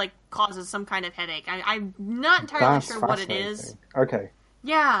just causes some kind of headache. I'm not entirely sure what it is. Okay.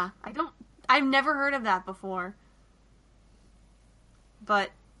 Yeah, I've never heard of that before.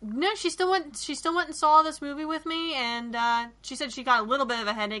 But no, she still went and saw this movie with me, and she said she got a little bit of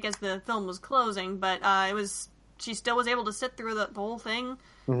a headache as the film was closing, but she still was able to sit through the whole thing,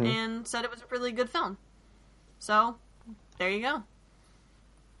 and said it was a really good film. So, there you go.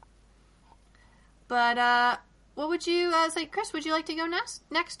 But what would you say, Chris? Would you like to go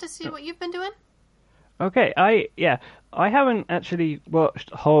next to see what you've been doing? Okay, I haven't actually watched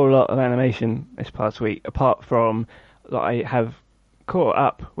a whole lot of animation this past week, apart from that I have caught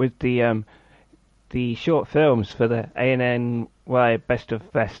up with the short films for the ANNY Best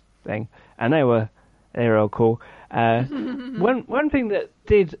of Best thing, and they were all cool. One thing that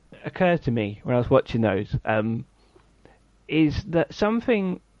did occur to me when I was watching those is that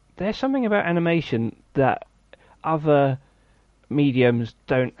there's something about animation that other mediums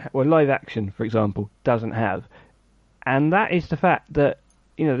don't, well, live action, for example, doesn't have, and that is the fact that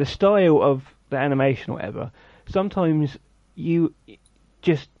the style of the animation or whatever. Sometimes you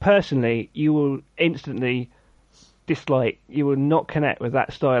just personally you will instantly dislike, you will not connect with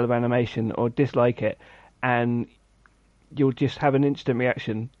that style of animation or dislike it, and you'll just have an instant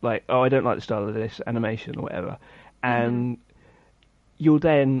reaction like, oh, I don't like the style of this animation or whatever, and you'll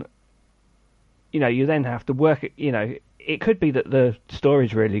then have to work it. It could be that the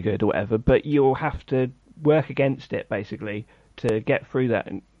story's really good or whatever, but you'll have to work against it basically to get through that,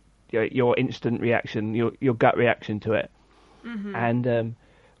 and your instant reaction, your gut reaction to it. And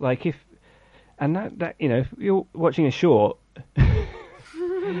if you're watching a short,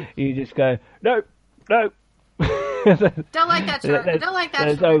 you just go no. Don't like that short. Don't like that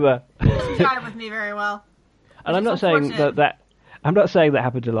it's short. over. It doesn't jive with me very well. And I'm not saying that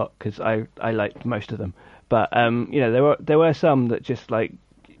happens a lot, because I liked most of them. But there were some that just I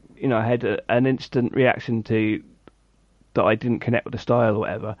had an instant reaction to that I didn't connect with the style or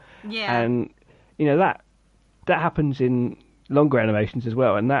whatever. Yeah. And that happens in longer animations as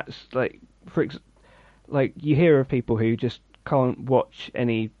well. And that's you hear of people who just can't watch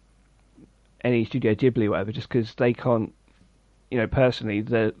any Studio Ghibli or whatever just because they can't, personally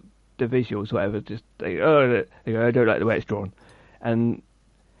the visuals or whatever, just I don't like the way it's drawn, and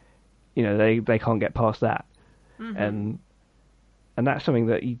they can't get past that. And that's something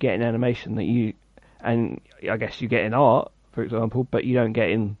that you get in animation and I guess you get in art, for example, but you don't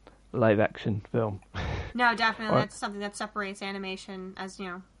get in live action film. No, definitely. That's something that separates animation as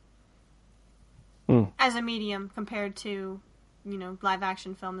as a medium compared to live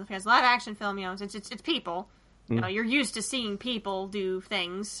action film, because live action film it's people. You're used to seeing people do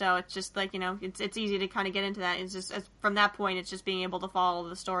things, so it's just it's easy to kind of get into that. It's just from that point, it's just being able to follow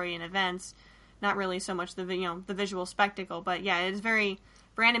the story and events, not really so much the the visual spectacle. But yeah, it's very,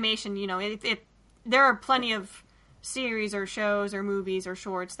 for animation. There are plenty of series or shows or movies or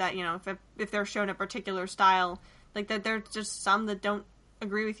shorts that if they're shown a particular style, like that, there's just some that don't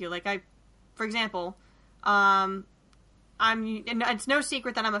agree with you. For example, it's no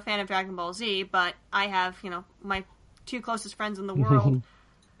secret that I'm a fan of Dragon Ball Z, but I have, my two closest friends in the world.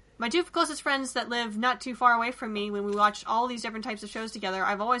 My two closest friends that live not too far away from me, when we watch all these different types of shows together,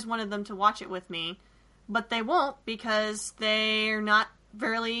 I've always wanted them to watch it with me, but they won't because they're not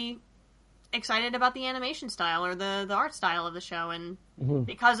very excited about the animation style or the art style of the show, and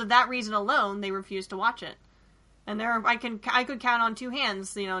because of that reason alone, they refuse to watch it. And I could count on two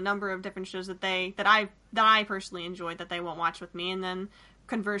hands, a number of different shows that I personally enjoyed that they won't watch with me, and then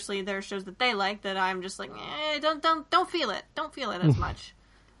conversely, there are shows that they like that I'm just like, don't feel it as much.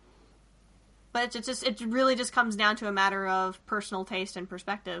 But it really just comes down to a matter of personal taste and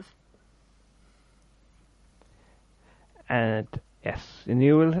perspective. And yes, and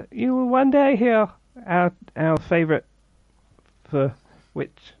you will one day hear our favourite for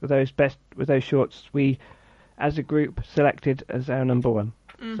which of those shorts we, as a group, selected as our number one.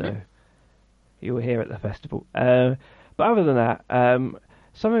 So you will hear at the festival. But other than that,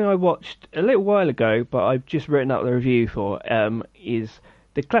 something I watched a little while ago, but I've just written up the review for, is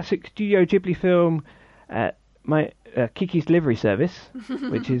the classic Studio Ghibli film, Kiki's Delivery Service,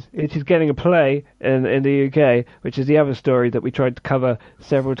 which is getting a play in the UK, which is the other story that we tried to cover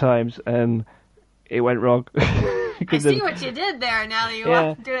several times, and it went wrong. I see what you did there. Now that you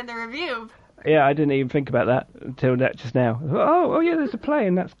are doing the review. Yeah, I didn't even think about that until just now. Oh yeah, there's a play,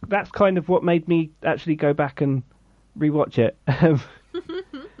 and that's kind of what made me actually go back and rewatch it.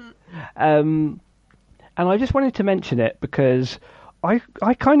 And I just wanted to mention it because I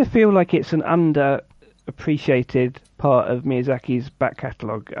kind of feel like it's an underappreciated part of Miyazaki's back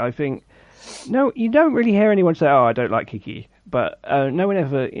catalogue. I think you don't really hear anyone say, "Oh, I don't like Kiki," but no one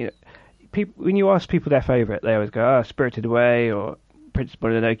ever. People, when you ask people their favourite, they always go, "Oh, Spirited Away," or Princess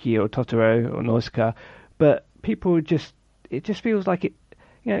Mononoke, or Totoro, or Nausicaa. But it just feels like it.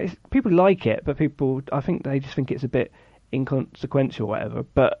 People like it, but I think they just think it's a bit inconsequential, or whatever.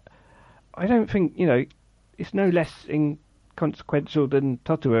 But I don't think it's no less inconsequential than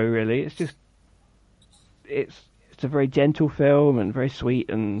Totoro. Really, it's just it's a very gentle film and very sweet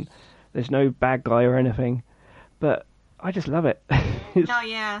and there's no bad guy or anything. But I just love it. Oh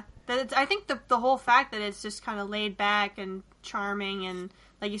yeah, I think the whole fact that it's just kind of laid back and charming, and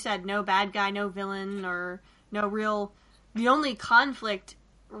like you said, no bad guy, no villain, or no real. The only conflict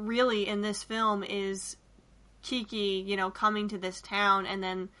really in this film is Kiki, coming to this town and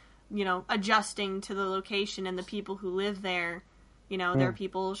then, adjusting to the location and the people who live there. There are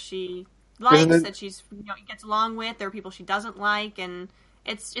people she likes that she's gets along with. There are people she doesn't like, and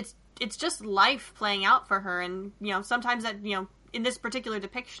it's just life playing out for her. And sometimes that in this particular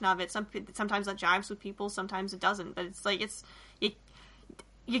depiction of it, sometimes that jives with people, sometimes it doesn't. But it's like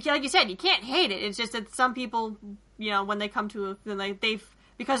you like you said, you can't hate it. It's just that some people, when they come to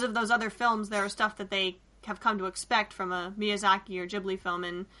because of those other films, there are stuff that they have come to expect from a Miyazaki or Ghibli film,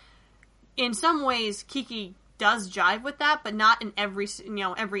 and in some ways, Kiki does jive with that, but not in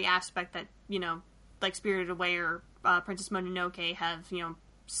every aspect that like Spirited Away or Princess Mononoke have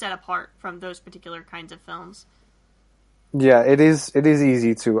set apart from those particular kinds of films. Yeah, it is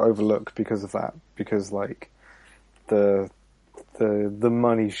easy to overlook because of that, because like the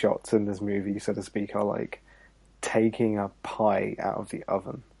money shots in this movie, so to speak, are like taking a pie out of the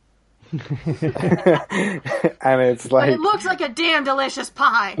oven. And it's like, but it looks like a damn delicious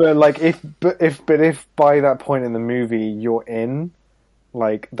pie. But like if by that point in the movie you're in,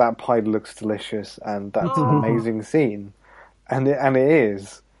 like that pie looks delicious and that's an amazing scene, and it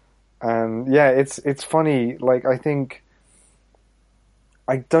is, and yeah, it's funny. Like I think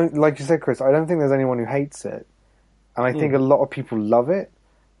I don't, like you said, Chris. I don't think there's anyone who hates it, and I think a lot of people love it.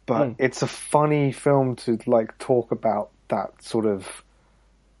 But it's a funny film to like talk about that sort of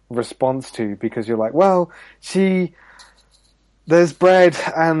response to, because you're like, well, there's bread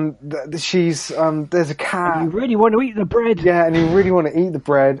and she's there's a cat. And you really want to eat the bread. Yeah, and you really want to eat the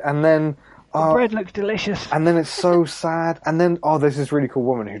bread, and then the bread looks delicious. And then it's so sad, and then there's this really cool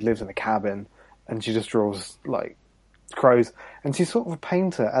woman who lives in a cabin, and she just draws like crows, and she's sort of a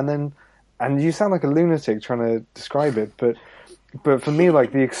painter, and you sound like a lunatic trying to describe it, but for me,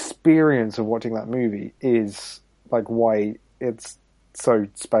 like, the experience of watching that movie is like why it's so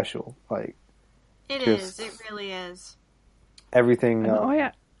special. Like, it really is. Everything,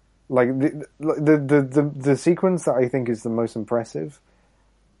 like the sequence that I think is the most impressive,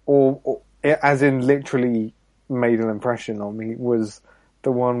 or as in literally made an impression on me, was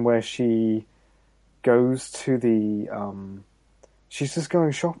the one where she goes to she's just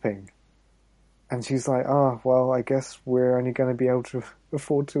going shopping. And she's like, well, I guess we're only going to be able to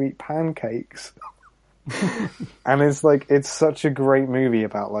afford to eat pancakes. And it's like, it's such a great movie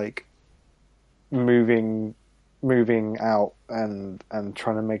about like moving out and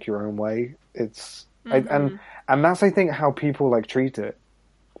trying to make your own way. It's, and that's, I think, how people like treat it.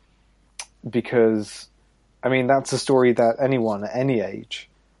 Because, I mean, that's a story that anyone at any age,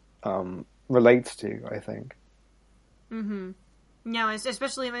 relates to, I think. Mm-hmm. No,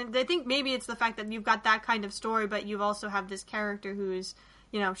 especially, I mean, I think maybe it's the fact that you've got that kind of story, but you also have this character who's,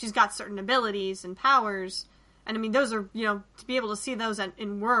 she's got certain abilities and powers, and I mean, those are, to be able to see those at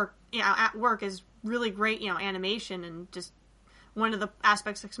work is really great, animation, and just one of the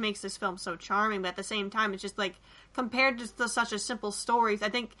aspects that makes this film so charming, but at the same time, it's just like, compared to such a simple story, I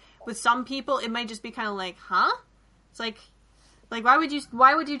think with some people, it might just be kind of like, huh? It's like, why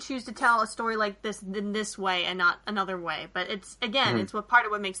would you choose to tell a story like this in this way and not another way? But it's, again, it's part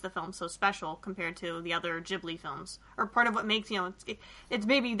of what makes the film so special compared to the other Ghibli films, or part of what makes, it's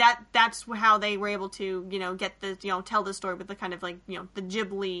maybe that's how they were able to, get the, tell the story with the kind of like, the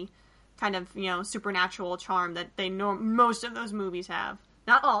Ghibli kind of, supernatural charm that most of those movies have.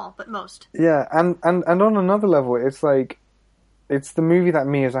 Not all, but most. Yeah, and on another level, it's like, it's the movie that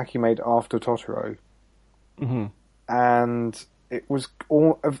Miyazaki made after Totoro. Mm-hmm. And it was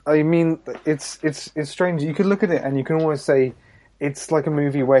all, I mean, it's strange. You could look at it and you can almost say it's like a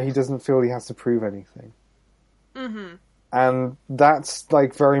movie where he doesn't feel he has to prove anything. Mm-hmm. And that's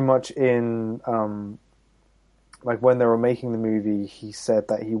like very much in, like when they were making the movie, he said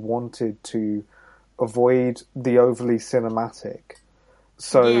that he wanted to avoid the overly cinematic.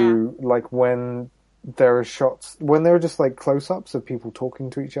 So like when there are shots, when there are just like close-ups of people talking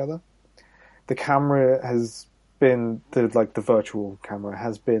to each other, the camera has been, the virtual camera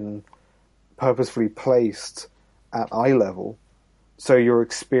has been purposefully placed at eye level, so you're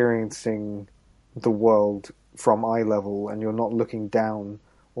experiencing the world from eye level, and you're not looking down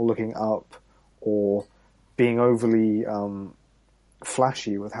or looking up or being overly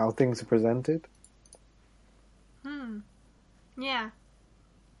flashy with how things are presented. Yeah.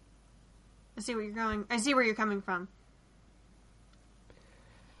 I see where you're coming from.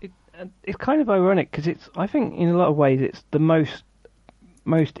 It's kind of ironic because I think in a lot of ways it's the most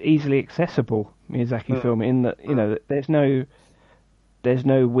most easily accessible Miyazaki film in that there's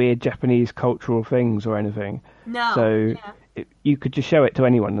no weird Japanese cultural things or anything. No. So you could just show it to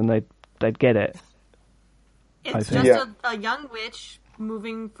anyone and they'd get it. It's just a young witch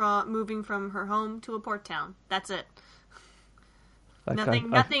moving from her home to a port town. That's it.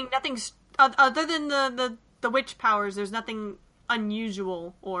 Nothing other than the witch powers. There's nothing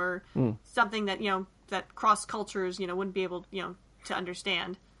unusual or something that that cross cultures wouldn't be able to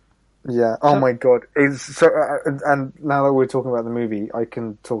understand. Yeah. Oh my god. It's so. And now that we're talking about the movie, I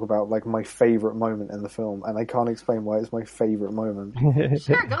can talk about like my favorite moment in the film, and I can't explain why it's my favorite moment.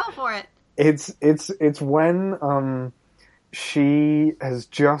 Sure, go for it. It's when she has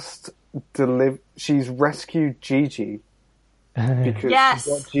just she's rescued Gigi because she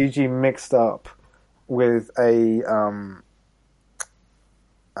got Gigi mixed up with a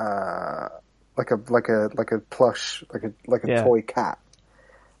like a plush like a toy cat.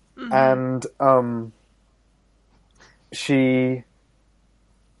 And she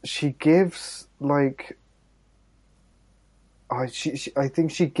gives like I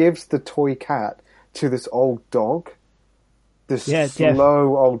think she gives the toy cat to this old dog, this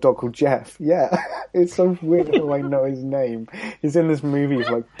slow old dog called Jeff. Yeah, it's so weird how I know his name. He's in this movie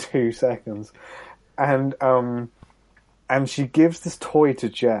for like 2 seconds, and she gives this toy to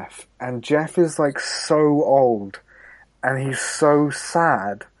Jeff, and Jeff is like so old, and he's so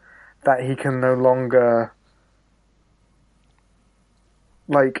sad that he can no longer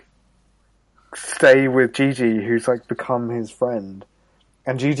like stay with Gigi, who's like become his friend,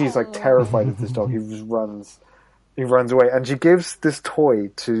 and Gigi's like terrified of this dog. He just runs away, and she gives this toy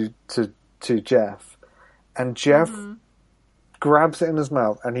to Jeff, and Jeff grabs it in his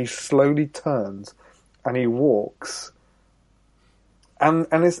mouth, and he slowly turns, and he walks, and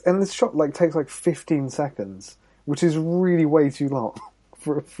this shot like takes like 15 seconds, which is really way too long.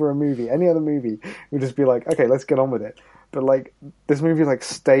 For a movie. Any other movie would just be like, okay, let's get on with it. But like, this movie like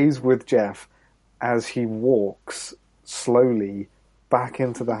stays with Jeff as he walks slowly back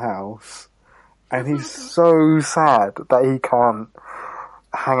into the house, and he's so sad that he can't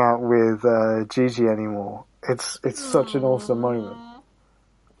hang out with Gigi anymore. It's such an awesome moment.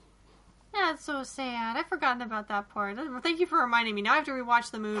 That's so sad. I've forgotten about that part. Thank you for reminding me. Now I have to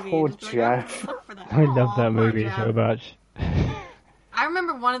rewatch the movie. Poor Jeff. I love that movie so much. I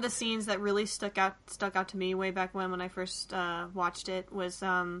remember one of the scenes that really stuck out to me way back when I first watched it was,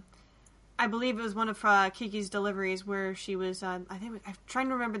 I believe it was one of Kiki's deliveries where she was, I'm trying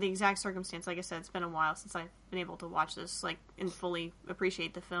to remember the exact circumstance. Like I said, it's been a while since I've been able to watch this, like, and fully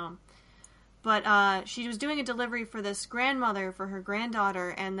appreciate the film. But she was doing a delivery for this grandmother for her granddaughter,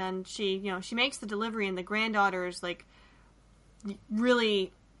 and then she makes the delivery, and the granddaughter is like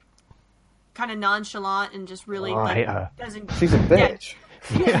really kind of nonchalant and just really doesn't. She's a bitch.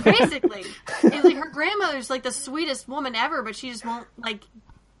 Yeah, basically, it's like her grandmother's like the sweetest woman ever, but she just won't like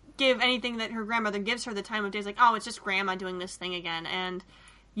give anything that her grandmother gives her the time of day. It's like, oh, it's just grandma doing this thing again, and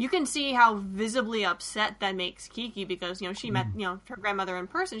you can see how visibly upset that makes Kiki because she met her grandmother in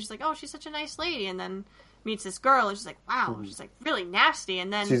person. She's like, oh, she's such a nice lady, and then meets this girl, and she's like, wow, she's like really nasty,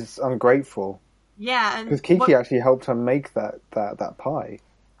 and then she's ungrateful. Yeah, and because Kiki actually helped her make that pie.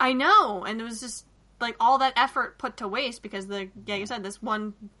 I know, and it was just like all that effort put to waste because like you said, this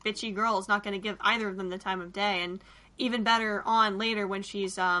one bitchy girl is not going to give either of them the time of day. And even better on later when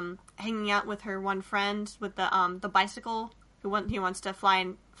she's hanging out with her one friend with the bicycle he wants to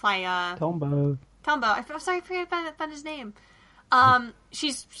fly Tombo. I'm sorry, I forget about his name.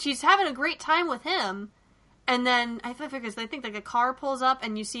 She's having a great time with him, and then I think like a car pulls up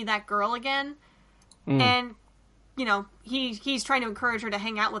and you see that girl again, and he's trying to encourage her to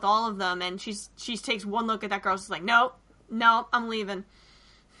hang out with all of them, and she takes one look at that girl, she's like, no, I'm leaving.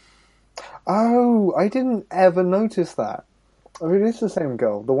 Oh, I didn't ever notice that. Oh, it is the same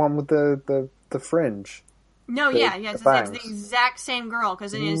girl, the one with the fringe. No, it's the exact same girl,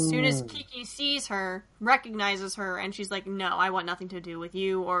 because as soon as Kiki sees her, recognizes her, and she's like, no, I want nothing to do with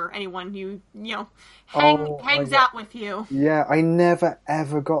you or anyone who, hangs out with you. Yeah, I never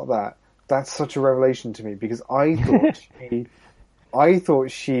ever got that. That's such a revelation to me, because I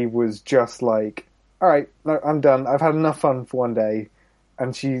thought she was just like, alright, no, I'm done, I've had enough fun for one day,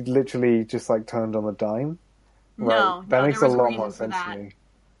 and she literally just like turned on a dime. No, that makes a lot more sense to me.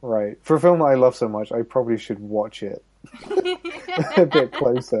 Right. For a film that I love so much, I probably should watch it a bit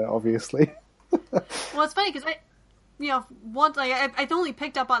closer, obviously. Well, it's funny because once I only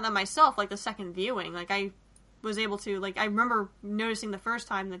picked up on that myself, like the second viewing. Like I was able to, like, I remember noticing the first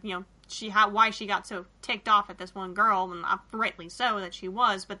time that why she got so ticked off at this one girl, and rightly so that she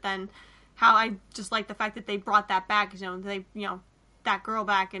was. But then how I just like the fact that they brought that back. They that girl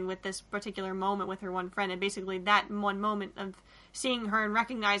back, and with this particular moment with her one friend, and basically that one moment of seeing her and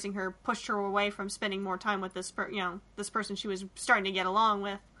recognizing her pushed her away from spending more time with this this person she was starting to get along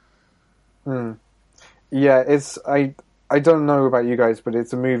with. Yeah, it's I don't know about you guys, but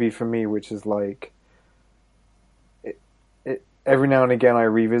it's a movie for me which is like it every now and again I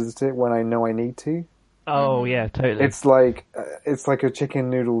revisit it when I know I need to. Oh yeah, totally. It's like a chicken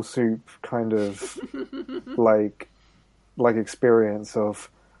noodle soup kind of like experience of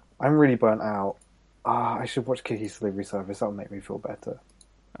I'm really burnt out. I should watch Kiki's Delivery Service. That'll make me feel better.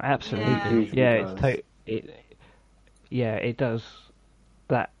 Absolutely, it does.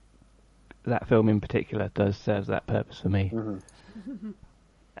 That film in particular does serve that purpose for me,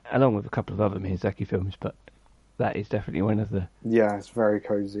 along with a couple of other Miyazaki films. But that is definitely one of the. Yeah, it's very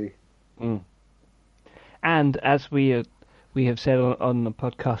cozy. And as we have said on the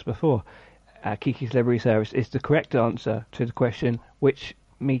podcast before, Kiki's Delivery Service is the correct answer to the question, which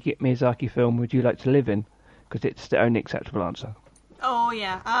Miyazaki film would you like to live in? Because it's the only acceptable answer. Oh,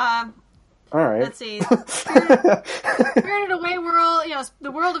 yeah. All right. Let's see. Spirited Away world,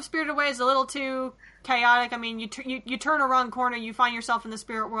 the world of Spirited Away is a little too chaotic. I mean, you turn a wrong corner, you find yourself in the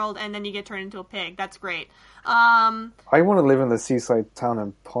spirit world, and then you get turned into a pig. That's great. I want to live in the seaside town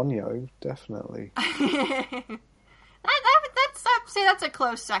in Ponyo, definitely. That's a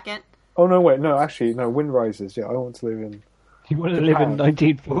close second. Oh, no, wait. No, actually, no, Wind Rises. Yeah, I want to live in You want to live in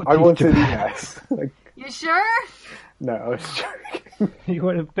 1940s I want to, Japan. yes. You sure? No, I was joking. You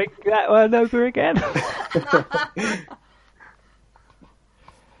want to pick that one over again?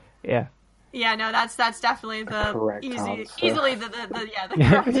 Yeah. Yeah, no, that's definitely the correct easily the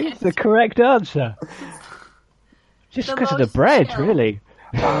correct It's the correct answer. Just because of the bread, chill. really.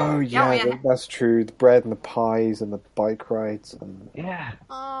 Oh, yeah, that's true. The bread and the pies and the bike rides. And... Yeah.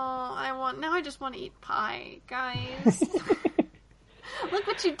 Oh, I just want to eat pie, guys. Look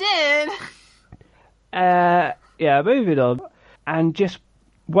what you did. Yeah, moving on. And just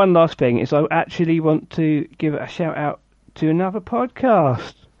one last thing is I actually want to give a shout out to another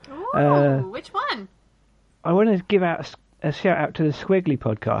podcast. Ooh, which one? I want to give out a shout out to the Squiggly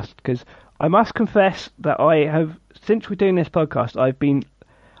podcast, because I must confess that I have, since we're doing this podcast, I've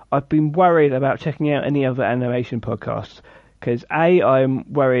been worried about checking out any other animation podcasts, because A,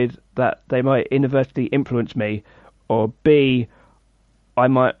 I'm worried that they might inadvertently influence me, or B,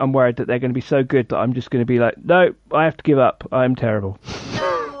 I'm worried that they're going to be so good that I'm just going to be like, no, I have to give up. I'm terrible.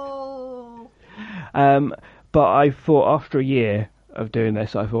 No. But I thought after a year of doing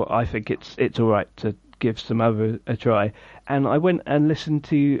this, I think it's all right to give some other a try, and I went and listened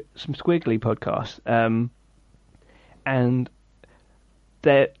to some Squiggly podcasts, and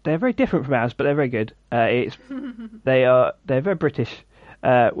they're very different from ours, but they're very good. They're very British,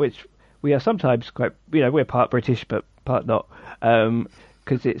 which we are sometimes quite. We're part British but part not,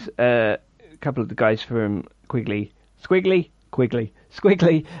 because it's a couple of the guys from Squiggly,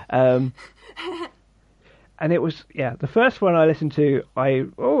 and it was the first one I listened to.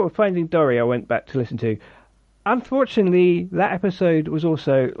 Finding Dory, I went back to listen to. Unfortunately, that episode was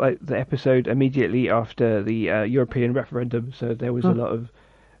also like the episode immediately after the European referendum, so there was a lot of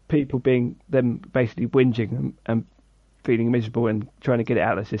people basically whinging and feeling miserable and trying to get it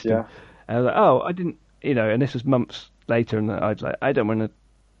out of the system. Yeah. And I was like, I didn't, and this was months later, and I was like, I don't want to,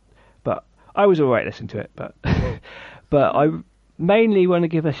 but I was alright listening to it, but but I mainly want to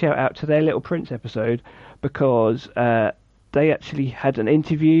give a shout out to their Little Prince episode, because they actually had an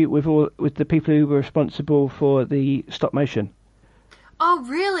interview with the people who were responsible for the stop motion. Oh,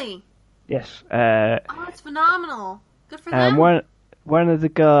 really? Yes. That's phenomenal. Good for them. One of the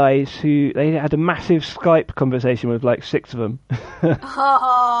guys they had a massive Skype conversation with like 6 of them.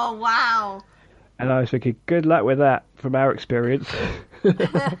 Oh, wow. And I was thinking, good luck with that from our experience.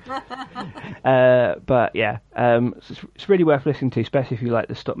 But yeah, it's really worth listening to, especially if you like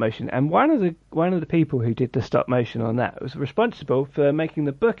the stop motion. And one of the people who did the stop motion on that was responsible for making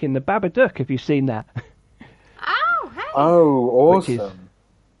the book in the Babadook. Have you seen that? Oh, hey. Oh, awesome!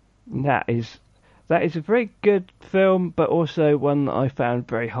 That is a very good film, but also one that I found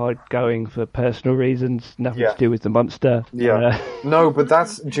very hard going for personal reasons, nothing to do with the monster. Yeah. No, but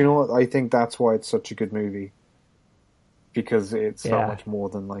do you know what? I think that's why it's such a good movie. Because it's so much more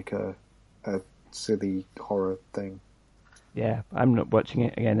than like a silly horror thing. Yeah, I'm not watching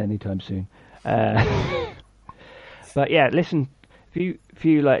it again anytime soon. But yeah, listen, if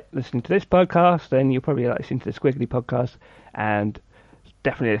you like listening to this podcast, then you'll probably like listening to the Squiggly podcast, and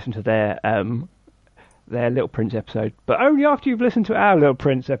definitely listen to their Little Prince episode, but only after you've listened to our Little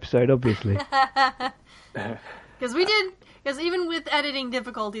Prince episode, obviously. Because even with editing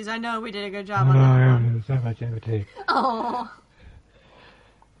difficulties, I know we did a good job on that one. So much editing. Oh.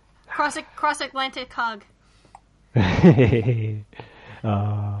 Cross-Atlantic hug.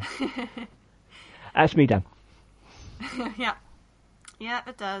 That's me done. Yeah. Yeah,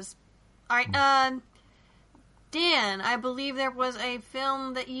 it does. Alright, Dan, I believe there was a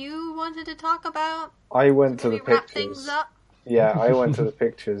film that you wanted to talk about. I went to the wrap pictures. Things up? Yeah, I went to the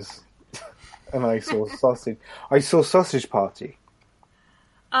pictures. And I saw Sausage. I saw Sausage Party.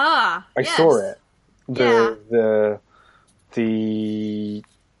 I saw it. The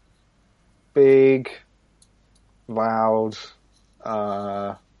big, loud,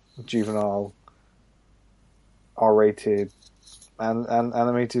 juvenile, R-rated, and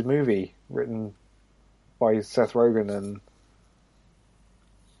animated movie written by Seth Rogen and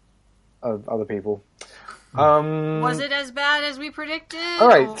other people. Was it as bad as we predicted? All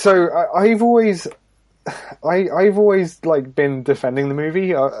right, so I've always like been defending the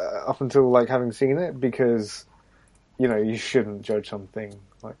movie up until like having seen it, because you shouldn't judge something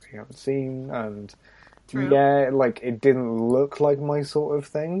like you haven't seen, and True. Yeah, like it didn't look like my sort of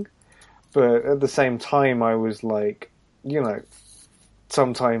thing, but at the same time I was like,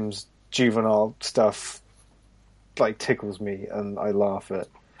 sometimes juvenile stuff like tickles me, and I laugh at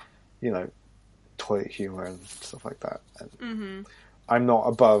toilet humor and stuff like that. And I'm not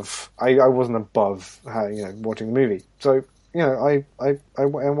above. I wasn't above watching the movie. So I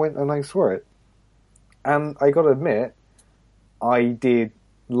went and I saw it, and I got to admit, I did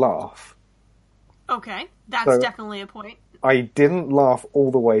laugh. Okay, that's definitely a point. I didn't laugh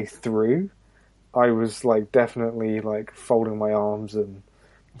all the way through. I was like definitely like folding my arms and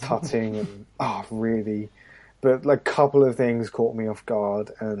tutting and really. But like a couple of things caught me off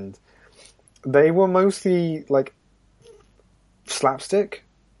guard, and they were mostly like slapstick.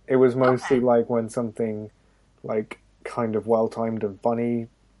 It was mostly like when something like kind of well timed and funny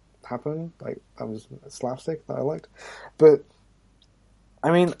happened. Like that was slapstick that I liked. But I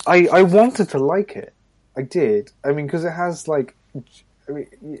mean, I wanted to like it. I did. I mean, because it has like,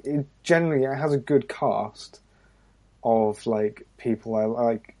 generally it has a good cast of like people I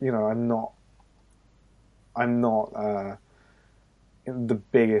like. I'm not the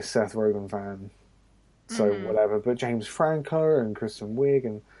biggest Seth Rogen fan, so whatever. But James Franco and Kristen Wiig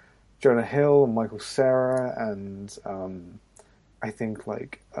and Jonah Hill and Michael Cera and I think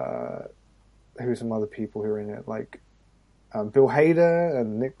like who are some other people who are in it, like Bill Hader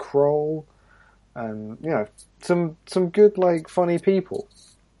and Nick Kroll, and some good like funny people,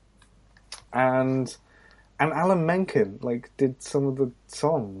 and Alan Menken like did some of the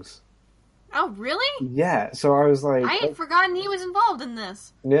songs. Oh, really? Yeah, so I was like, I had forgotten he was involved in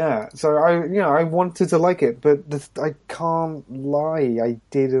this. Yeah, so I wanted to like it, but I can't lie, I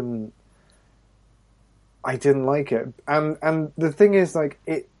didn't like it, and the thing is, like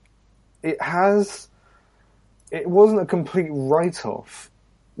it wasn't a complete write-off,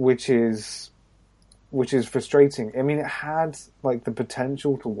 which is frustrating. I mean, it had like the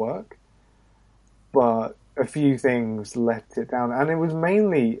potential to work, but a few things let it down, and it was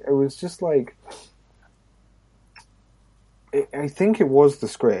just like, I think it was the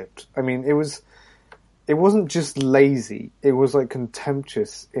script. I mean, it wasn't just lazy, it was like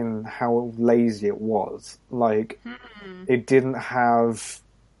contemptuous in how lazy it was. Like, it didn't have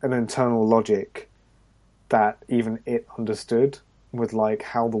an internal logic that even it understood with like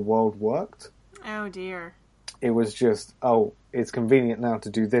how the world worked. Oh dear. It was just, it's convenient now to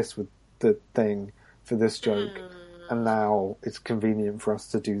do this with the thing for this joke, and now it's convenient for us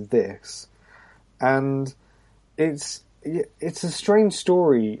to do this. And it's a strange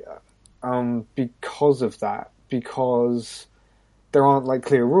story because of that, because there aren't like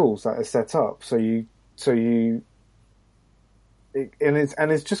clear rules that are set up. And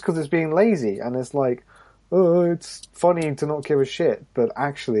it's just because it's being lazy, and it's like, it's funny to not give a shit, but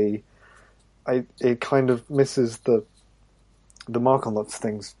actually it kind of misses the mark on lots of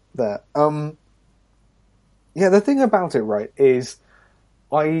things there. Yeah, the thing about it, right, is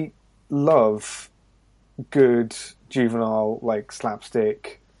I love good juvenile, like,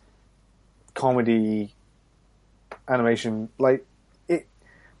 slapstick, comedy, animation. Like, the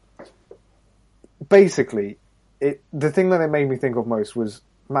thing that it made me think of most was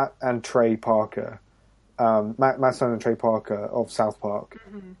Matt and Trey Parker, Matt Stone and Trey Parker of South Park,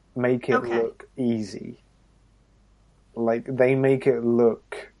 make it look easy. Like, they make it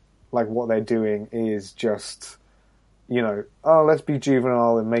look like what they're doing is just, let's be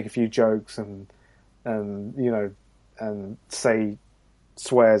juvenile and make a few jokes and say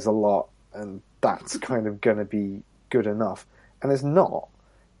swears a lot, and that's kind of gonna be good enough. And it's not,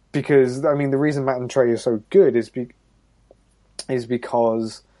 because, I mean, the reason Matt and Trey are so good is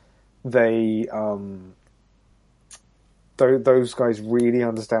because they those guys really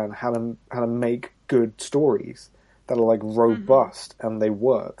understand how to make good stories that are like robust and they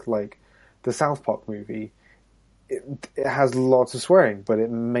work. Like the South Park movie, it has lots of swearing, but it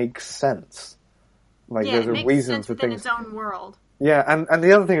makes sense. Like there's a reason for things. Its own world. Yeah, and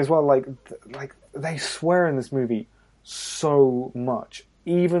the other thing as well, like they swear in this movie so much,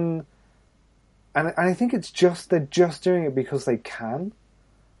 even, and I think it's just they're just doing it because they can.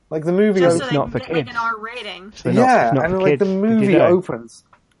 Like the movie just opens, so they not for can kids. get like an R rating. Yeah, and like the movie opens.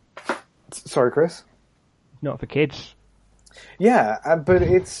 Sorry, Chris. Not for kids. Yeah, but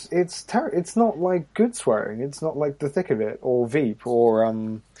it's not like good swearing. It's not like The Thick of It or Veep or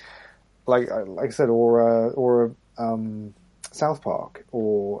like I said or South Park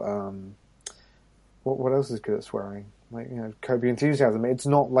or what else is good at swearing? Like Curb Your Enthusiasm. It's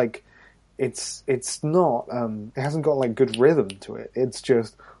not like it's not it hasn't got like good rhythm to it. It's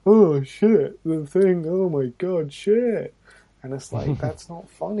just oh shit the thing. Oh my god shit, and it's like that's not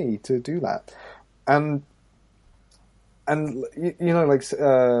funny to do that. And like Seth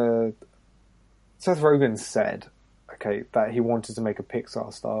Rogen said, okay, that he wanted to make a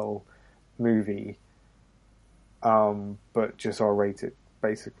Pixar style movie, but just R-rated,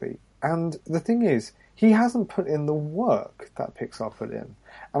 basically. And the thing is, he hasn't put in the work that Pixar put in.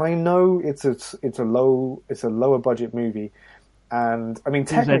 And I know it's a lower budget movie, and I mean,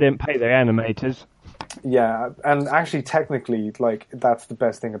 technically they didn't pay their animators. Yeah, and actually, technically, like that's the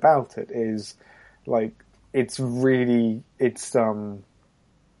best thing about it is, like, they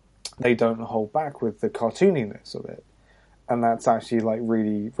don't hold back with the cartooniness of it, and that's actually like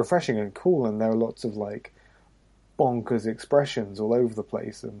really refreshing and cool. And there are lots of like bonkers expressions all over the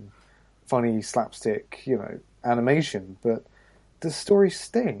place and funny slapstick, animation. But the story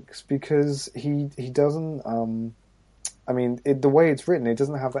stinks because he doesn't. I mean, the way it's written, it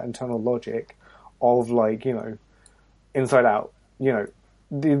doesn't have that internal logic of like Inside Out. The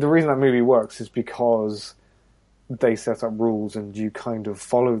reason that movie works is because they set up rules and you kind of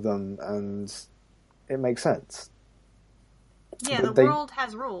follow them and it makes sense. Yeah, the world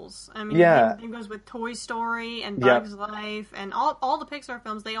has rules. I mean, it goes with Toy Story and Bugs Life and all the Pixar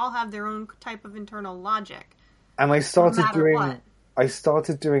films. They all have their own type of internal logic. And I started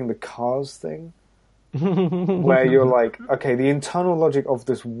doing the Cars thing, where you're like, okay, the internal logic of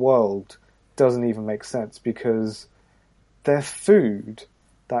this world doesn't even make sense because they're food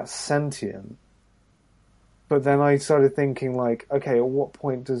that's sentient. But then I started thinking, like, okay, at what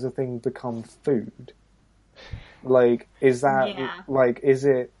point does a thing become food? Like, is that, like,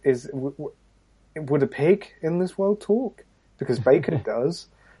 would a pig in this world talk? Because bacon does.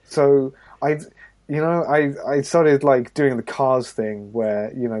 So I started, like, doing the Cars thing where,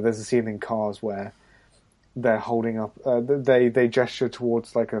 there's a scene in Cars where they're holding up, they gesture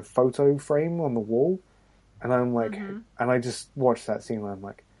towards, like, a photo frame on the wall. And I'm like, and I just watched that scene and I'm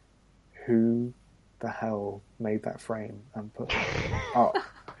like, who the hell made that frame and put it up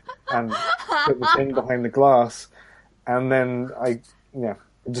and put the thing behind the glass? And then it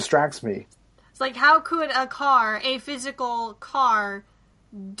distracts me. It's like, how could a physical car,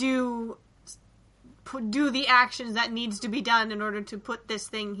 do the actions that needs to be done in order to put this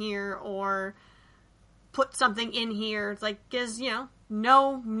thing here or put something in here? It's like, because,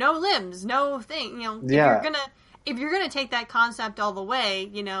 no limbs, no thing, if you're gonna take that concept all the way,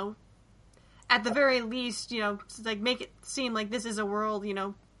 at the very least, like make it seem like this is a world,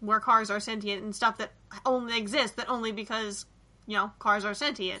 where cars are sentient and stuff that only exists only because, cars are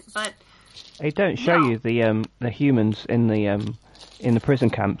sentient. But they don't show you the humans in the prison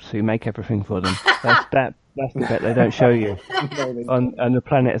camps who make everything for them. That's the bit they don't show you on the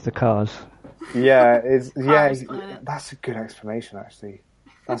planet of the cars. Yeah, that's a good explanation, actually.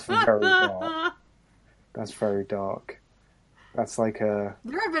 That's very dark. That's very dark. That's like a...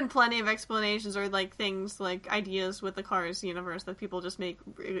 There have been plenty of explanations or, like, things, like, ideas with the Cars universe that people just make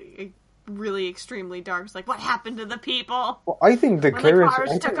really extremely dark. It's like, what happened to the people? Well, I think the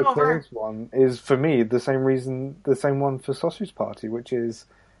clearest one is, for me, the same one for Sausage Party, which is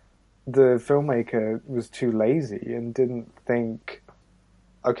the filmmaker was too lazy and didn't think,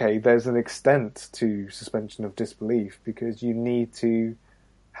 okay, there's an extent to suspension of disbelief because you need to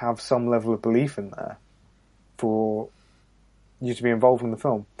have some level of belief in there for you to be involved in the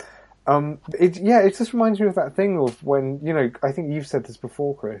film. It just reminds me of that thing of when, I think you've said this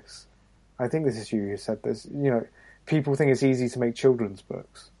before, Chris. I think this is you who said this. People think it's easy to make children's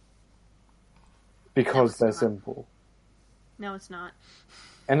books because they're simple. No, it's not.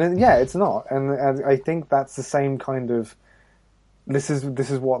 And then, it's not. And I think that's the same kind of... This is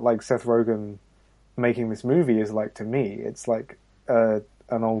what, like, Seth Rogen making this movie is like to me. It's like an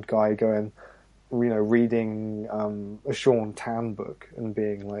old guy going, reading a Sean Tan book and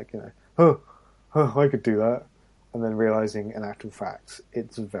being like, oh, I could do that, and then realizing in actual fact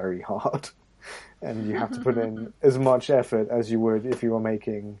it's very hard, and you have to put in as much effort as you would if you were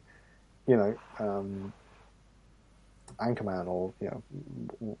making, Anchorman or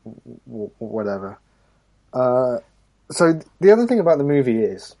whatever. So the other thing about the movie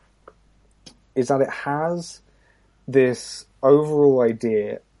is that it has this overall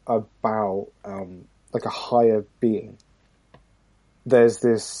idea about like a higher being.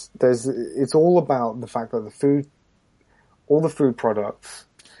 It's all about the fact that all the food products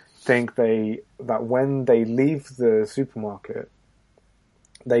think that when they leave the supermarket,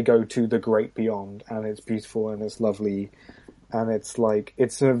 they go to the great beyond, and it's beautiful and it's lovely, and it's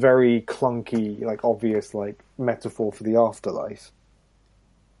a very clunky, like obvious, like metaphor for the afterlife.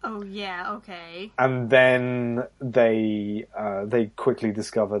 Oh yeah, okay. And then they quickly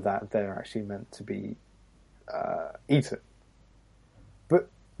discover that they're actually meant to be eaten. But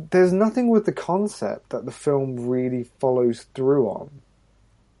there's nothing with the concept that the film really follows through on.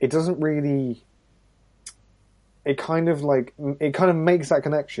 It doesn't really. It kind of makes that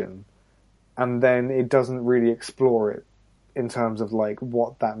connection, and then it doesn't really explore it in terms of like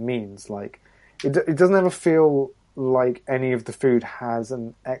what that means. Like, it doesn't ever feel like any of the food has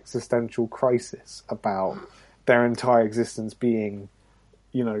an existential crisis about their entire existence being,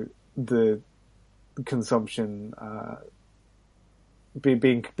 the consumption,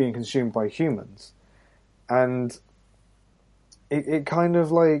 being consumed by humans, and it kind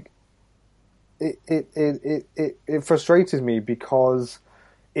of like it frustrated me because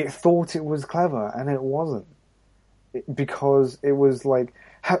it thought it was clever and it wasn't, because it was like,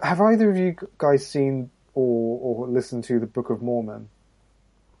 have either of you guys seen or listened to the Book of Mormon?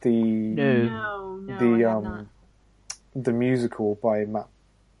 No, I have not. The musical by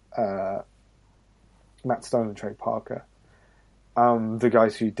Matt Stone and Trey Parker, the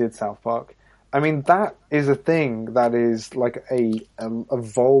guys who did South Park. I mean, that is a thing that is like a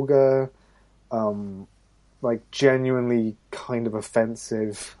vulgar, like genuinely kind of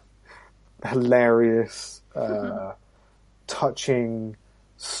offensive, hilarious, touching,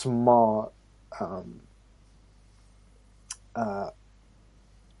 smart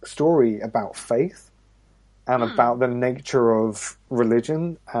story about faith and about the nature of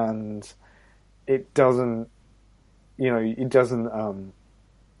religion, and it doesn't, it doesn't,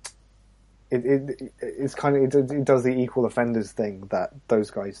 it's kind of, it does the equal offenders thing that those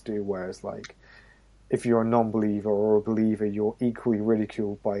guys do, whereas like, if you're a non-believer or a believer, you're equally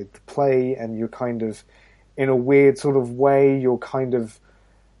ridiculed by the play, and you're kind of, in a weird sort of way,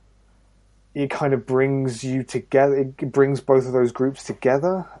 it kind of brings you together. It brings both of those groups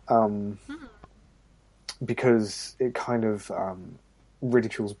together, because it kind of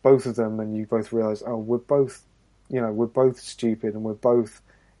ridicules both of them, and you both realize, oh, we're both stupid, and we're both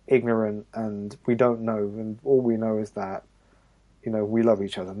ignorant, and we don't know, and all we know is that, we love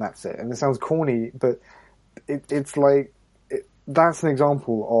each other, and that's it. And it sounds corny, but it's like, that's an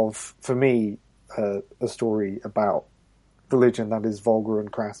example of, for me, a story about religion that is vulgar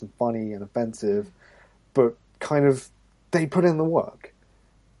and crass and funny and offensive, but kind of, they put in the work,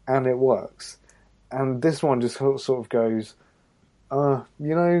 and it works. And this one just sort of goes, God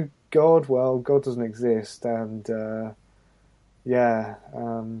doesn't exist, and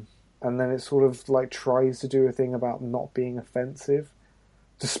and then it sort of like tries to do a thing about not being offensive,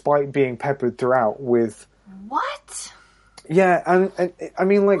 despite being peppered throughout with what? Yeah, and I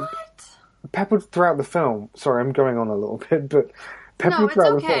mean, like, What? peppered throughout the film. Sorry, I'm going on a little bit, but peppered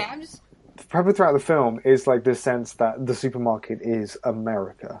throughout the film. Peppered throughout the film is like this sense that the supermarket is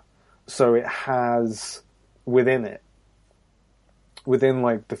America, so it has within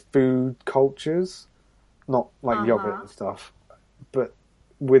like the food cultures, not like yogurt and stuff, but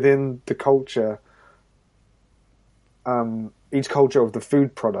within the culture, each culture of the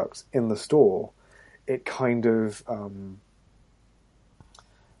food products in the store, it kind of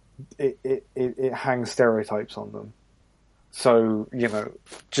it hangs stereotypes on them. So,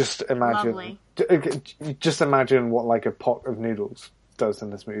 just imagine what like a pot of noodles does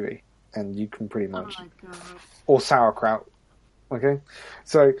in this movie, and you can pretty much, oh my God. or sauerkraut. Okay,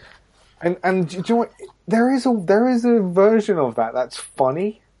 so and do you know what? There is a version of that that's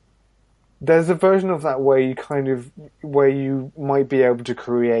funny. There's a version of that where you might be able to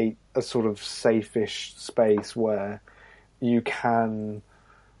create a sort of safe-ish space where you can,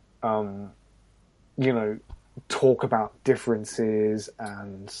 talk about differences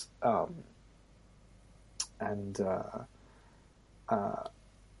and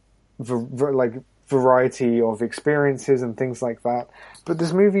like variety of experiences and things like that. But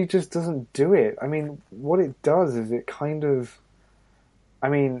this movie just doesn't do it. I mean, what it does is it kind of, I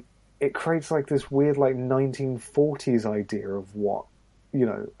mean, it creates like this weird like 1940s idea of what, you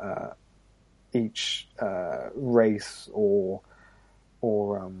know, each race or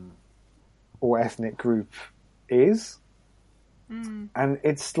ethnic group is. And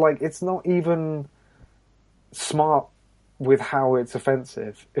it's like, it's not even smart with how it's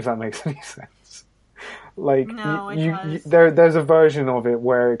offensive, if that makes any sense. Like, No, there's a version of it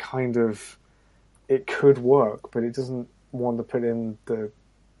where it kind of, it could work, but it doesn't want to put in the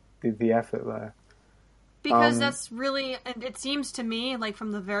effort there. Because that's really, it seems to me, like,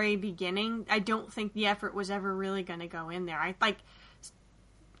 from the very beginning, I don't think the effort was ever really going to go in there.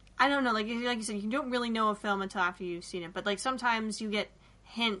 I don't know, like you said, you don't really know a film until after you've seen it, but, like, sometimes you get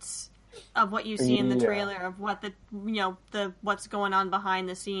hints of what you see in the trailer, of what what's going on behind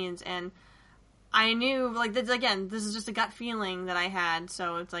the scenes, and I knew, like, this is just a gut feeling that I had,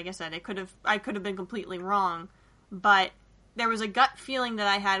 so it's like I said, I could have been completely wrong, but there was a gut feeling that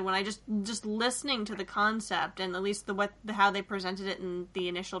I had when I just listening to the concept, and at least how they presented it in the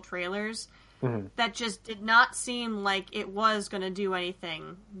initial trailers, that just did not seem like it was going to do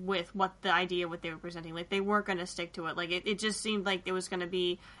anything with what they were presenting. Like, they weren't going to stick to it. Like, it just seemed like it was going to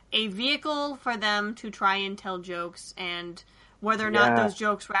be a vehicle for them to try and tell jokes, and whether or not those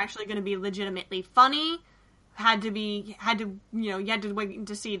jokes were actually going to be legitimately funny you had to wait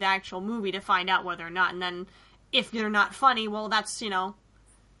to see the actual movie to find out whether or not. And then if they're not funny, well, that's,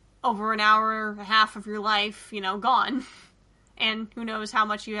 over an hour and a half of your life, gone. And who knows how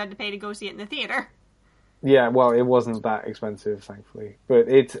much you had to pay to go see it in the theater. Yeah, well, it wasn't that expensive, thankfully. But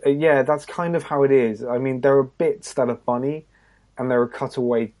that's kind of how it is. I mean, there are bits that are funny, and there are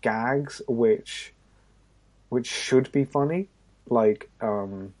cutaway gags which should be funny. Like,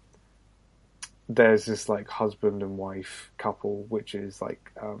 there's this, like, husband and wife couple, which is,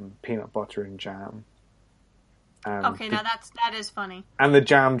 like, peanut butter and jam. And okay, now that is funny. And the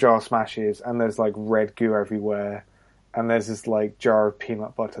jam jar smashes, and there's, like, red goo everywhere. And there's this, like, jar of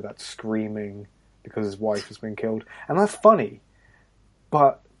peanut butter that's screaming because his wife has been killed. And that's funny.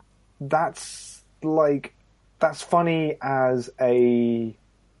 But that's funny as a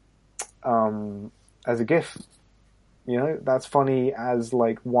GIF. That's funny as,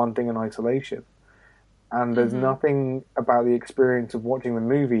 like, one thing in isolation. And there's nothing about the experience of watching the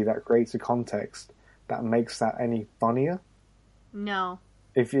movie that creates a context that makes that any funnier. No.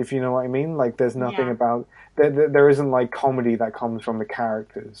 If you know what I mean, like, there's nothing about there isn't, like, comedy that comes from the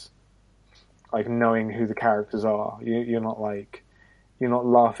characters, like, knowing who the characters are. You're not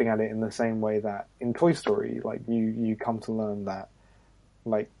laughing at it in the same way that in Toy Story, like, you come to learn that,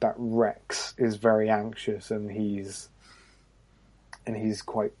 like, that Rex is very anxious and he's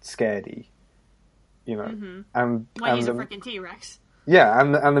quite scaredy, and he's a freaking T-Rex. Yeah,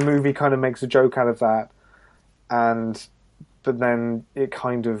 and the movie kind of makes a joke out of that, but then it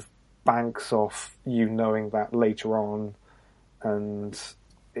kind of banks off you knowing that later on,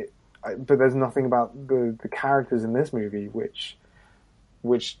 but there's nothing about the characters in this movie which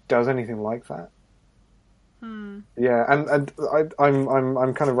does anything like that. Yeah, and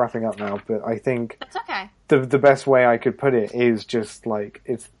I'm kind of wrapping up now, but I think that's okay. The best way I could put it is just like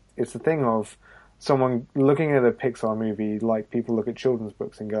it's the thing of someone looking at a Pixar movie like people look at children's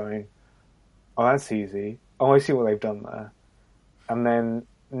books and going, "Oh, that's easy. Oh, I see what they've done there." And then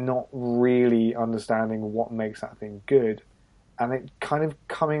not really understanding what makes that thing good. And it kind of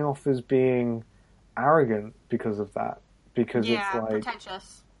coming off as being arrogant because of that. Because it's like...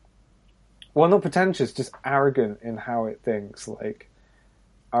 pretentious. Well, not pretentious, just arrogant in how it thinks. Like,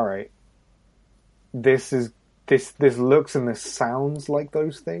 alright, this looks and this sounds like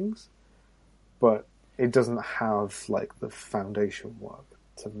those things, but it doesn't have, like, the foundation work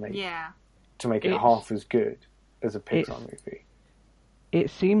to make it half as good as a Pixar movie. It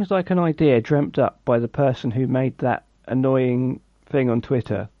seems like an idea dreamt up by the person who made that annoying thing on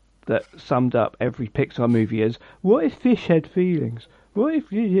Twitter that summed up every Pixar movie as, what if fish had feelings? What if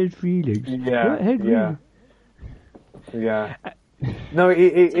fish had feelings? Yeah. No,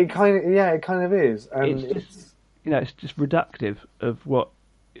 it kind of is. And it's just reductive of what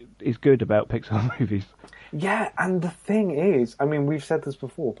is good about Pixar movies. Yeah, and the thing is, I mean, we've said this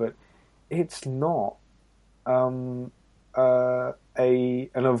before, but it's not an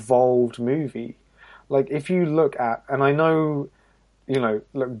evolved movie. Like, if you look at, and I know,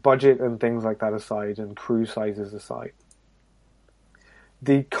 look, budget and things like that aside, and crew sizes aside,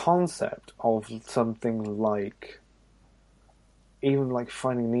 the concept of something like, even like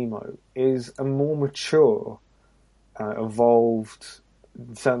Finding Nemo, is a more mature, evolved,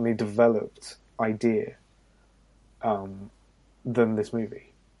 certainly developed idea than this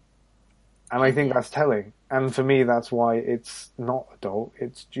movie. And I think that's telling. And for me, that's why it's not adult,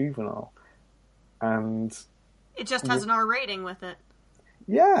 it's juvenile. And it just has an R rating with it.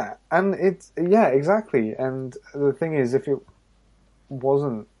 Yeah, and exactly. And the thing is, if it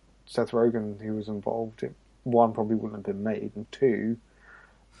wasn't Seth Rogen who was involved, one, probably wouldn't have been made, and two,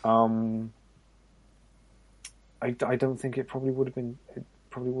 I don't think it probably would have been. It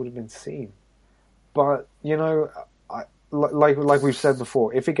probably would have been seen. But like we've said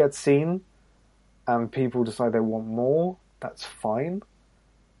before, if it gets seen and people decide they want more, that's fine.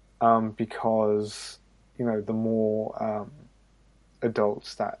 Because the more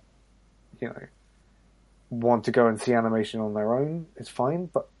adults that want to go and see animation on their own, it's fine.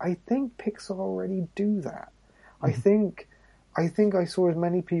 But I think Pixar already do that. I think I saw as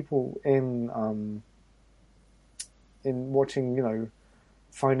many people in watching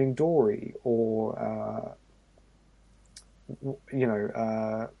Finding Dory or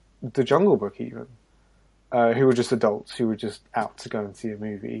The Jungle Book even, who were just adults who were just out to go and see a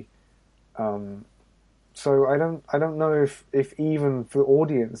movie. So I don't know if even for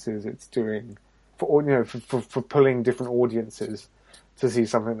audiences it's doing for pulling different audiences to see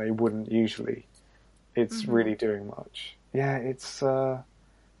something they wouldn't usually. It's really doing much. Yeah, it's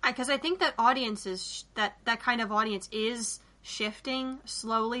because I think that audiences that kind of audience is shifting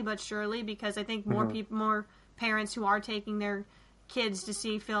slowly but surely, because I think more parents who are taking their kids to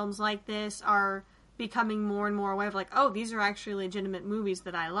see films like this are becoming more and more aware of, like, oh, these are actually legitimate movies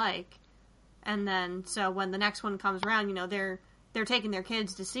that I like. And then, so when the next one comes around, they're taking their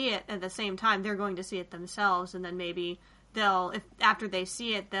kids to see it at the same time. They're going to see it themselves, and then maybe if after they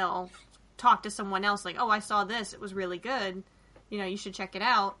see it, they'll talk to someone else, like, oh, I saw this, it was really good. You should check it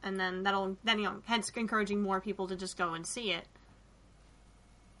out, and then hence encouraging more people to just go and see it.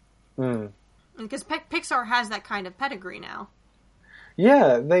 Because Pixar has that kind of pedigree now.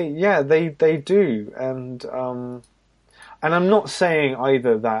 Yeah, they do, and I'm not saying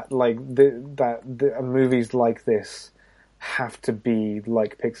either that movies like this have to be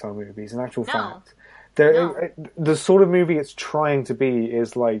like Pixar movies. In actual fact, the sort of movie it's trying to be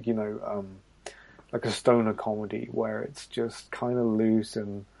is like a stoner comedy where it's just kind of loose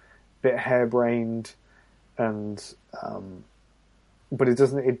and a bit harebrained, and but it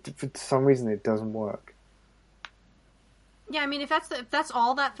doesn't. For some reason, it doesn't work. Yeah, I mean, if that's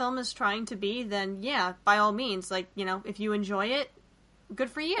all that film is trying to be, then yeah, by all means, if you enjoy it, good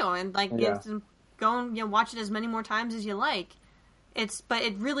for you, and go and watch it as many more times as you like. But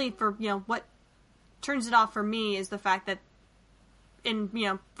it really, for what turns it off for me is the fact that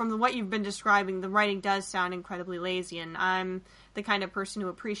from what you've been describing, the writing does sound incredibly lazy, and I'm the kind of person who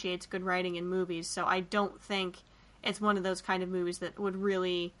appreciates good writing in movies, so I don't think it's one of those kind of movies that would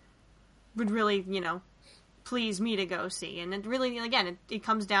really please me to go see. And it really, again, it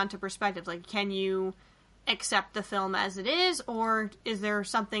comes down to perspective. Like, can you accept the film as it is, or is there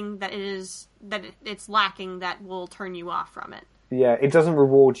something that it's lacking that will turn you off from it? Yeah, it doesn't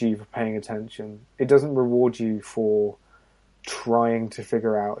reward you for paying attention. It doesn't reward you for trying to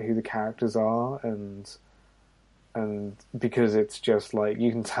figure out who the characters are, and because it's just like,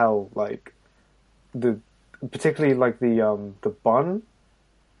 you can tell, like, particularly like the bun,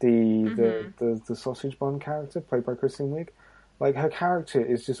 the sausage bun character played by Kristen Wiig, like, her character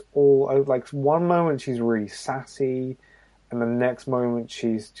is just all, like, one moment she's really sassy, and the next moment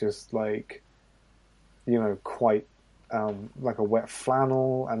she's just like, quite like a wet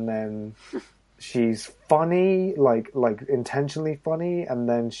flannel, and then she's funny, like intentionally funny, and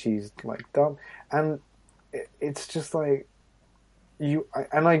then she's like dumb, and it's just like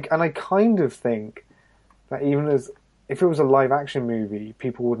I kind of think that even if it was a live action movie,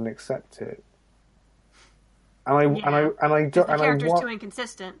 people wouldn't accept it. The character's too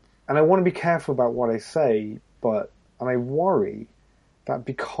inconsistent. And I want to be careful about what I say, and I worry that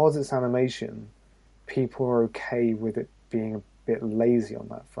because it's animation, people are okay with it being a bit lazy on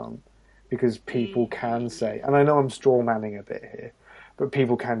that front. Because people can say, and I know I'm straw manning a bit here, but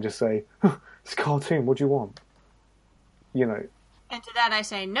people can just say, it's a cartoon, what do you want? And to that I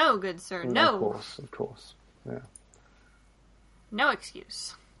say, no, good sir, no. Of course, yeah. No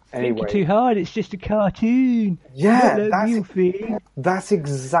excuse. Anyway. Thinking too hard, it's just a cartoon. Yeah, that's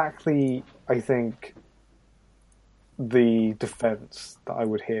exactly, I think, the defense that I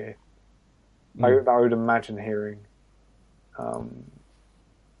would hear. That I would imagine hearing.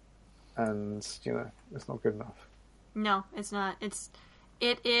 And, it's not good enough. No, it's not.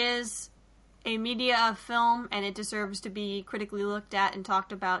 It is a media film, and it deserves to be critically looked at and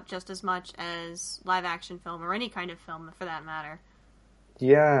talked about just as much as live action film, or any kind of film for that matter.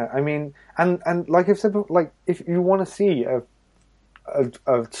 Yeah, I mean, and like I've said, like if you want to see a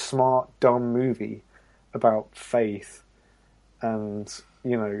smart, dumb movie about faith and,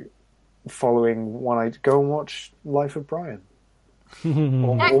 you know, following one, I'd go and watch Life of Brian,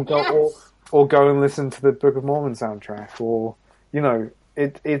 or go and listen to the Book of Mormon soundtrack, or, you know, for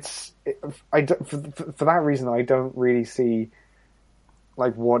that reason, I don't really see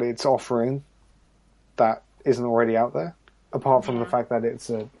like what it's offering that isn't already out there, apart from the fact that it's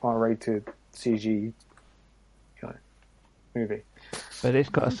a R-rated CG, you know, movie. But it's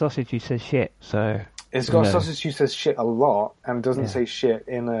got a sausage who says shit, so it's got a sausage who says shit a lot and doesn't say shit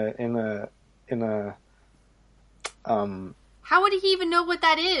in a. How would he even know what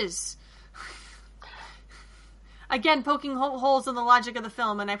that is? Again, poking holes in the logic of the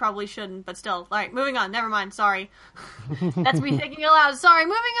film, and I probably shouldn't, but still. Alright, moving on. Never mind, sorry. That's me thinking aloud. Sorry,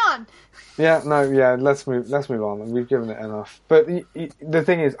 moving on! Let's move on. We've given it enough. But the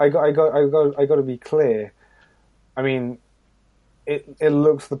thing is, I got to be clear. I mean, it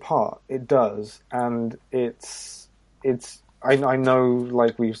looks the part. It does. And I know,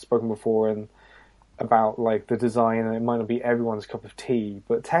 like we've spoken before, and about like the design, and it might not be everyone's cup of tea,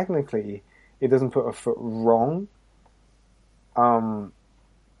 but technically it doesn't put a foot wrong.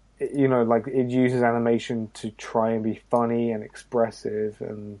 You know, like it uses animation to try and be funny and expressive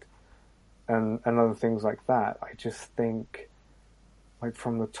and other things like that. I just think, like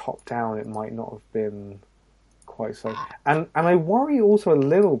from the top down, it might not have been quite so. And I worry also a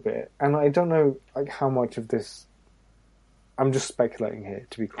little bit, and I don't know like how much of this. I'm just speculating here,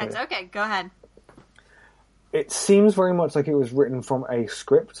 to be clear. That's okay. Go ahead. It seems very much like it was written from a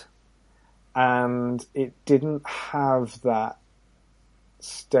script, and it didn't have that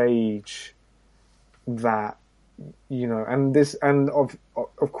stage that, you know, and of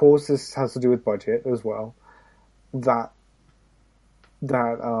course this has to do with budget as well, that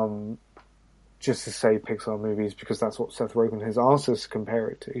just to say Pixar movies, because that's what Seth Rogen has asked us to compare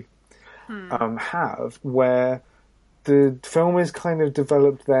it to, have, where the film is kind of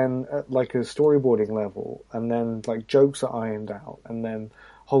developed then at like a storyboarding level, and then like jokes are ironed out, and then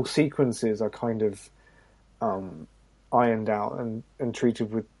whole sequences are kind of ironed out and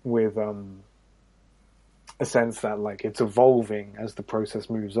treated with a sense that like it's evolving as the process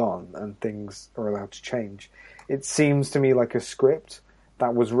moves on and things are allowed to change. It seems to me like a script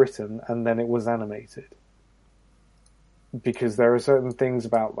that was written and then it was animated, because there are certain things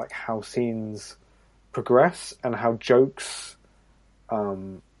about like how scenes progress and how jokes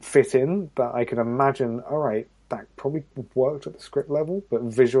fit in that I can imagine, alright, that probably worked at the script level, but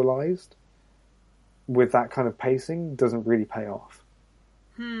visualized with that kind of pacing doesn't really pay off.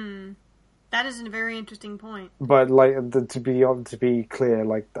 That is a very interesting point. But like to be clear,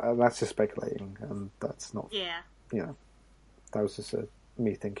 like that's just speculating, and that's not. Yeah. You know, that was just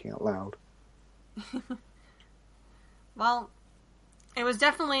me thinking out loud. Well, it was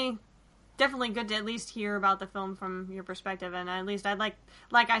definitely good to at least hear about the film from your perspective, and at least I'd like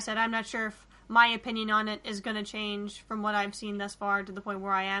I said, I'm not sure if my opinion on it is going to change from what I've seen thus far to the point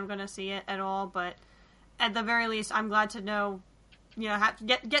where I am going to see it at all, but at the very least, I'm glad to know, you know,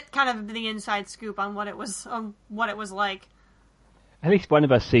 get kind of the inside scoop on what it was like. At least one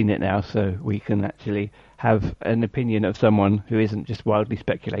of us seen it now, so we can actually have an opinion of someone who isn't just wildly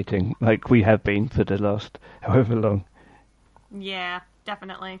speculating like we have been for the last however long. Yeah,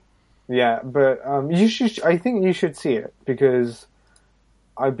 definitely. Yeah, but you should. I think you should see it, because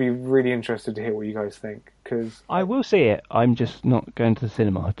I'd be really interested to hear what you guys think. Cause I will see it. I'm just not going to the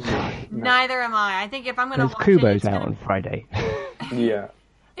cinema to see it. Neither am I. I think if I'm going to watch Kubo's it, out on Friday. Yeah,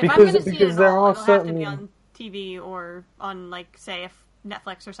 if I'm going to see it there all, are it'll certain have to be on TV or on, like, say,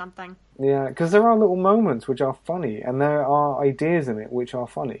 Netflix or something. Yeah, because there are little moments which are funny, and there are ideas in it which are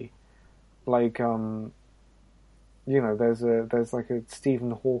funny. Like, you know, there's like a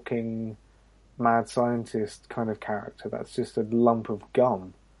Stephen Hawking mad scientist kind of character that's just a lump of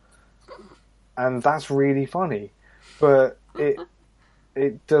gum, and that's really funny, but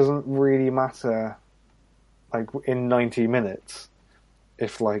it doesn't really matter, like in 90 minutes,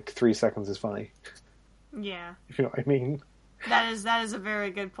 if like 3 seconds is funny. Yeah, if you know what I mean. That is a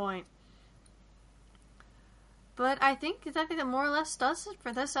very good point. But I think that more or less does it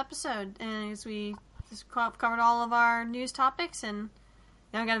for this episode, and as we just covered all of our news topics, and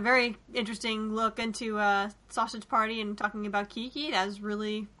now got a very interesting look into Sausage Party and talking about Kiki. That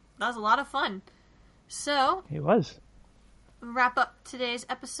was a lot of fun. So it was. Wrap up today's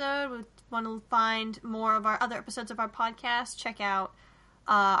episode. We want to find more of our other episodes of our podcast. Check out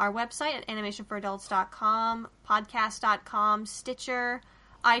our website at animationforadults.com, podcast.com, Stitcher,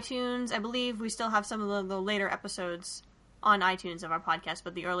 iTunes. I believe we still have some of the later episodes on iTunes of our podcast,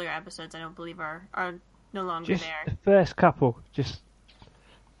 but the earlier episodes I don't believe are no longer Just there. the first couple.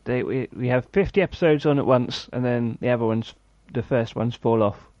 We have 50 episodes on at once, and then the first ones fall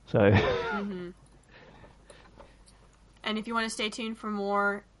off. So. Mm-hmm. And if you want to stay tuned for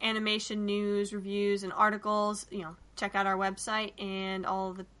more animation news, reviews, and articles, check out our website and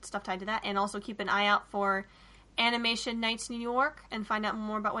all the stuff tied to that. And also keep an eye out for Animation Nights New York and find out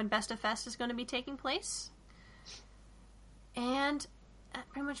more about when Best of Fest is going to be taking place. And that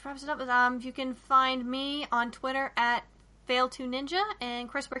pretty much wraps it up. You can find me on Twitter at Fail2Ninja. And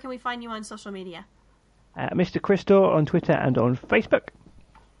Chris, where can we find you on social media? Mr. Christor on Twitter and on Facebook.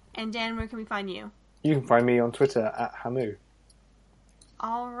 And Dan, where can we find you? You can find me on Twitter at Hamu.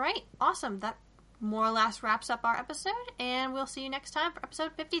 All right, awesome. That more or less wraps up our episode, and we'll see you next time for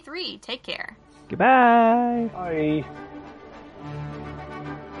episode 53. Take care. Goodbye. Bye.